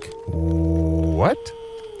chunt sack. What?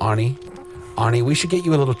 Arnie, we should get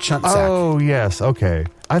you a little chunt sack. Oh, yes. Okay.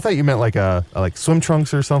 I thought you meant like swim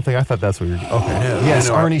trunks or something. I thought that's what you're... Okay. Yes,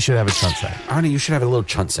 Arnie should have a chunt sack. Arnie, you should have a little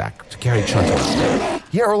chunt sack to carry chunt around.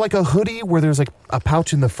 Yeah, or like a hoodie where there's like a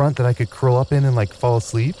pouch in the front that I could curl up in and like fall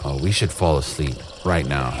asleep. Oh, we should fall asleep right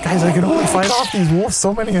now. Guys, I can only fight off these wolves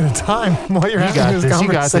so many at a time while you're having this conversation.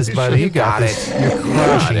 You got this, buddy. You got this. You're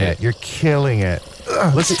crushing it. You're killing it.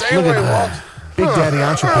 Look at that. Big Daddy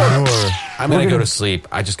entrepreneur. I'm going to go to sleep.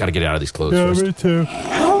 I just got to get out of these clothes first. Me too.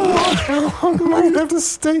 How long am I going to have to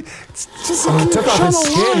stay? It's just he took off his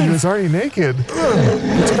skin. He was already naked. He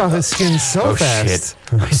took off his skin so fast.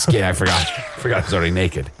 Shit. My skin, I forgot. I was already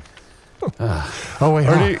naked. Oh, wait.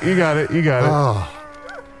 Arnie, you got it. Oh.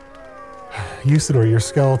 Usador, your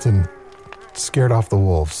skeleton scared off the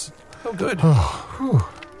wolves. Oh, good.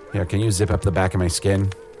 Yeah, can you zip up the back of my skin?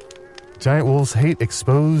 Giant wolves hate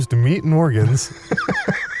exposed meat and organs.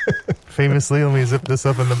 Famously, let me zip this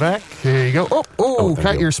up in the back. Here you go. Oh,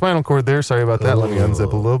 cut your spinal cord there. Sorry about that. Let me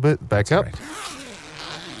unzip a little bit. Back up. Right.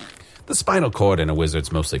 The spinal cord in a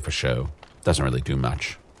wizard's mostly for show. Doesn't really do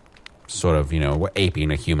much. Sort of, we're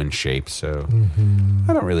aping a human shape, so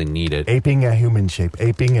I don't really need it. Aping a human shape.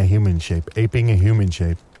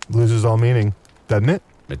 Loses all meaning, doesn't it?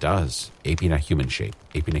 It does. Aping a human shape.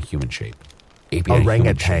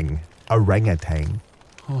 Orangutan.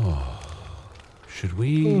 Oh. Should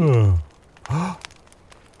we? Arnie,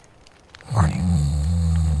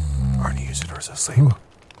 Usador's asleep.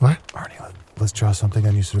 What? Arnie, let's draw something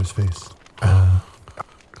on Usador's face.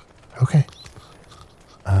 Okay.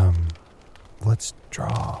 Let's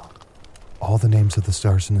draw all the names of the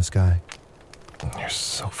stars in the sky. You're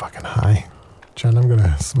so fucking high. John, I'm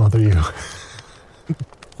gonna smother you.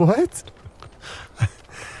 What?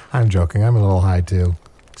 I'm joking. I'm a little high, too.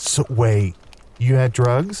 So, wait. You had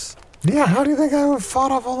drugs? Yeah, how do you think I would have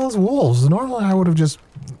fought off all those wolves? Normally, I would have just,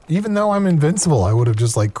 even though I'm invincible, I would have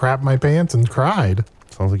just, crapped my pants and cried.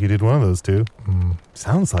 Sounds like you did one of those, too.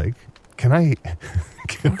 Sounds like. Can I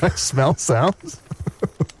smell sounds?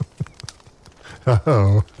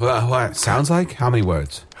 Oh. What? Sounds like? How many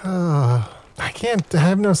words? I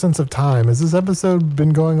have no sense of time. Has this episode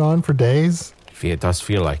been going on for days? It does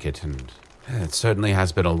feel like it, and it certainly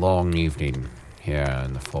has been a long evening here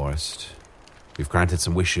in the forest. We've granted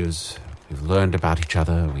some wishes. We've learned about each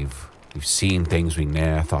other. We've seen things we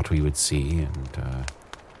ne'er thought we would see, and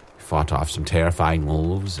fought off some terrifying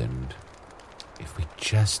wolves. And if we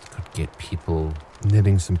just could get people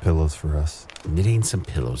knitting some pillows for us.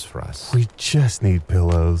 We just need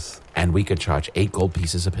pillows. And we could charge 8 gold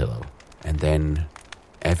pieces a pillow, and then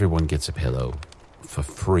everyone gets a pillow for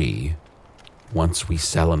free once we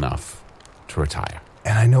sell enough to retire.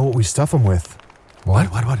 And I know what we stuff them with. What?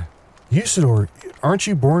 Usador, aren't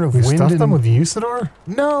you born of wind? We stuff them with Usador?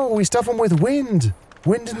 No, we stuff them with wind.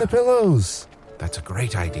 Wind in the pillows. That's a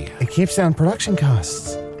great idea. It keeps down production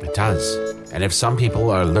costs. It does. And if some people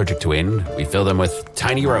are allergic to wind, we fill them with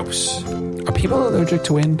tiny ropes. Are people allergic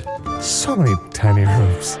to wind? So many tiny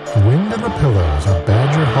ropes. Wind in the Pillows, a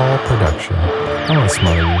Badger Hall production. I want to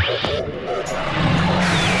smother you.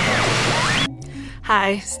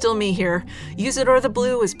 Hi, still me here. Usador the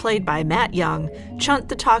Blue was played by Matt Young. Chunt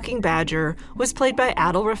the Talking Badger was played by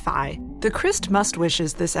Adil Rafai. The Christ Must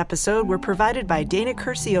Wishes this episode were provided by Dana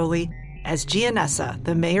Curcioli as Gianessa,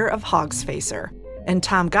 the mayor of Hogsfacer, and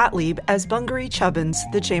Tom Gottlieb as Bungaree Chubbins,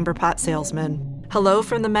 the chamberpot salesman. Hello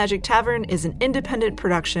from the Magic Tavern is an independent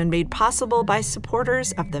production made possible by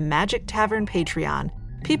supporters of the Magic Tavern Patreon.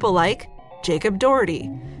 People like Jacob Doherty,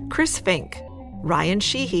 Chris Fink, Ryan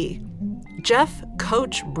Sheehy, Jeff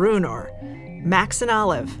Coach Brunor, Max and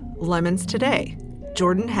Olive, Lemons Today,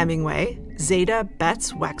 Jordan Hemingway, Zeta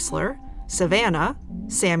Betts Wexler, Savannah,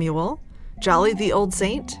 Samuel, Jolly the Old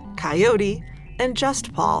Saint, Coyote, and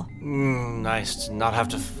Just Paul. Nice to not have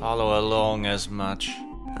to follow along as much.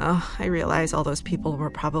 Oh, I realize all those people were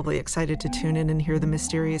probably excited to tune in and hear the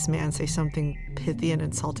mysterious man say something pithy and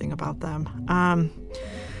insulting about them.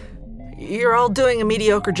 You're all doing a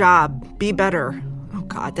mediocre job. Be better. Oh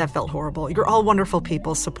God, that felt horrible. You're all wonderful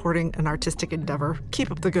people supporting an artistic endeavor. Keep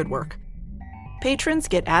up the good work. Patrons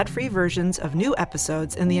get ad-free versions of new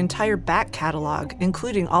episodes in the entire back catalog,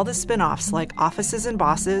 including all the spin-offs like Offices and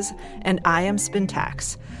Bosses and I Am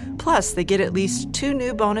Spintax. Plus, they get at least 2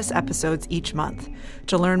 new bonus episodes each month.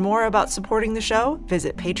 To learn more about supporting the show,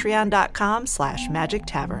 visit patreon.com/Magic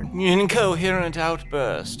Tavern. Incoherent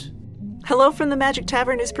outburst. Hello from the Magic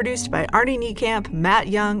Tavern is produced by Arnie Niekamp, Matt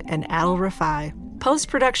Young, and Adil Rafai.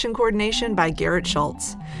 Post-production coordination by Garrett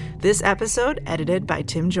Schultz. This episode edited by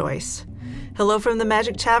Tim Joyce. Hello from the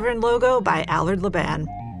Magic Tavern logo by Allard Laban.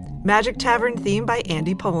 Magic Tavern theme by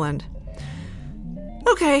Andy Poland.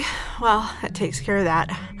 Okay, well, that takes care of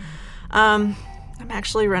that. I'm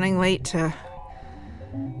actually running late to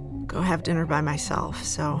go have dinner by myself,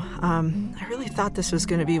 so I really thought this was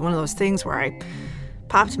going to be one of those things where I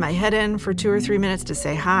popped my head in for 2 or 3 minutes to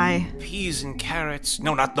say hi. Peas and carrots.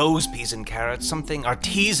 No, not those peas and carrots. Something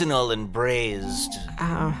artisanal and braised.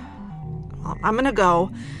 Well, I'm going to go,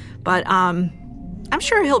 but I'm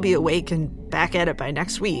sure he'll be awake and back at it by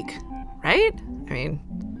next week, right? I mean,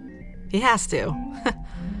 he has to,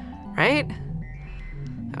 right?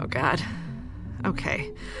 Oh, God.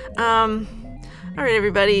 Okay. All right,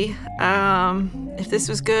 everybody. If this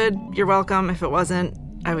was good, you're welcome. If it wasn't,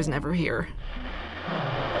 I was never here.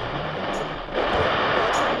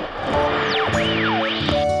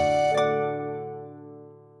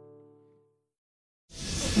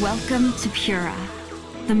 Welcome to Pura,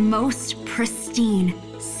 the most pristine,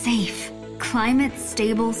 safe,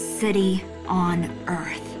 climate-stable city on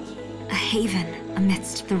Earth. A haven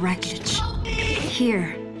amidst the wreckage.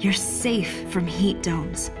 Here, you're safe from heat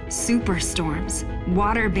domes, superstorms,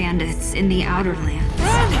 water bandits in the outer lands.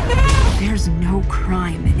 There's no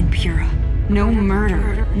crime in Pura. No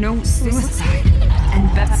murder, no suicide.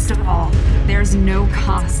 And best of all, there's no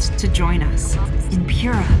cost to join us. In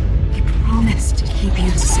Pura, we promise to keep you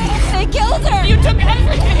safe. They killed her! You took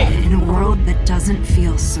everything! In a world that doesn't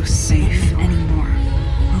feel so safe anymore,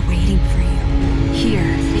 we're waiting for you.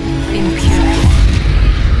 Here, in Pura.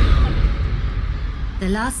 The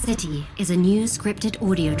Last City is a new scripted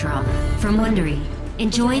audio drama from Wondery.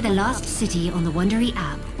 Enjoy The Last City on the Wondery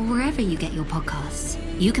app or wherever you get your podcasts.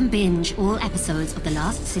 You can binge all episodes of The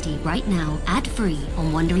Last City right now, ad-free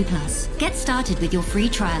on Wondery Plus. Get started with your free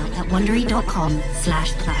trial at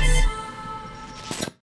Wondery.com/plus.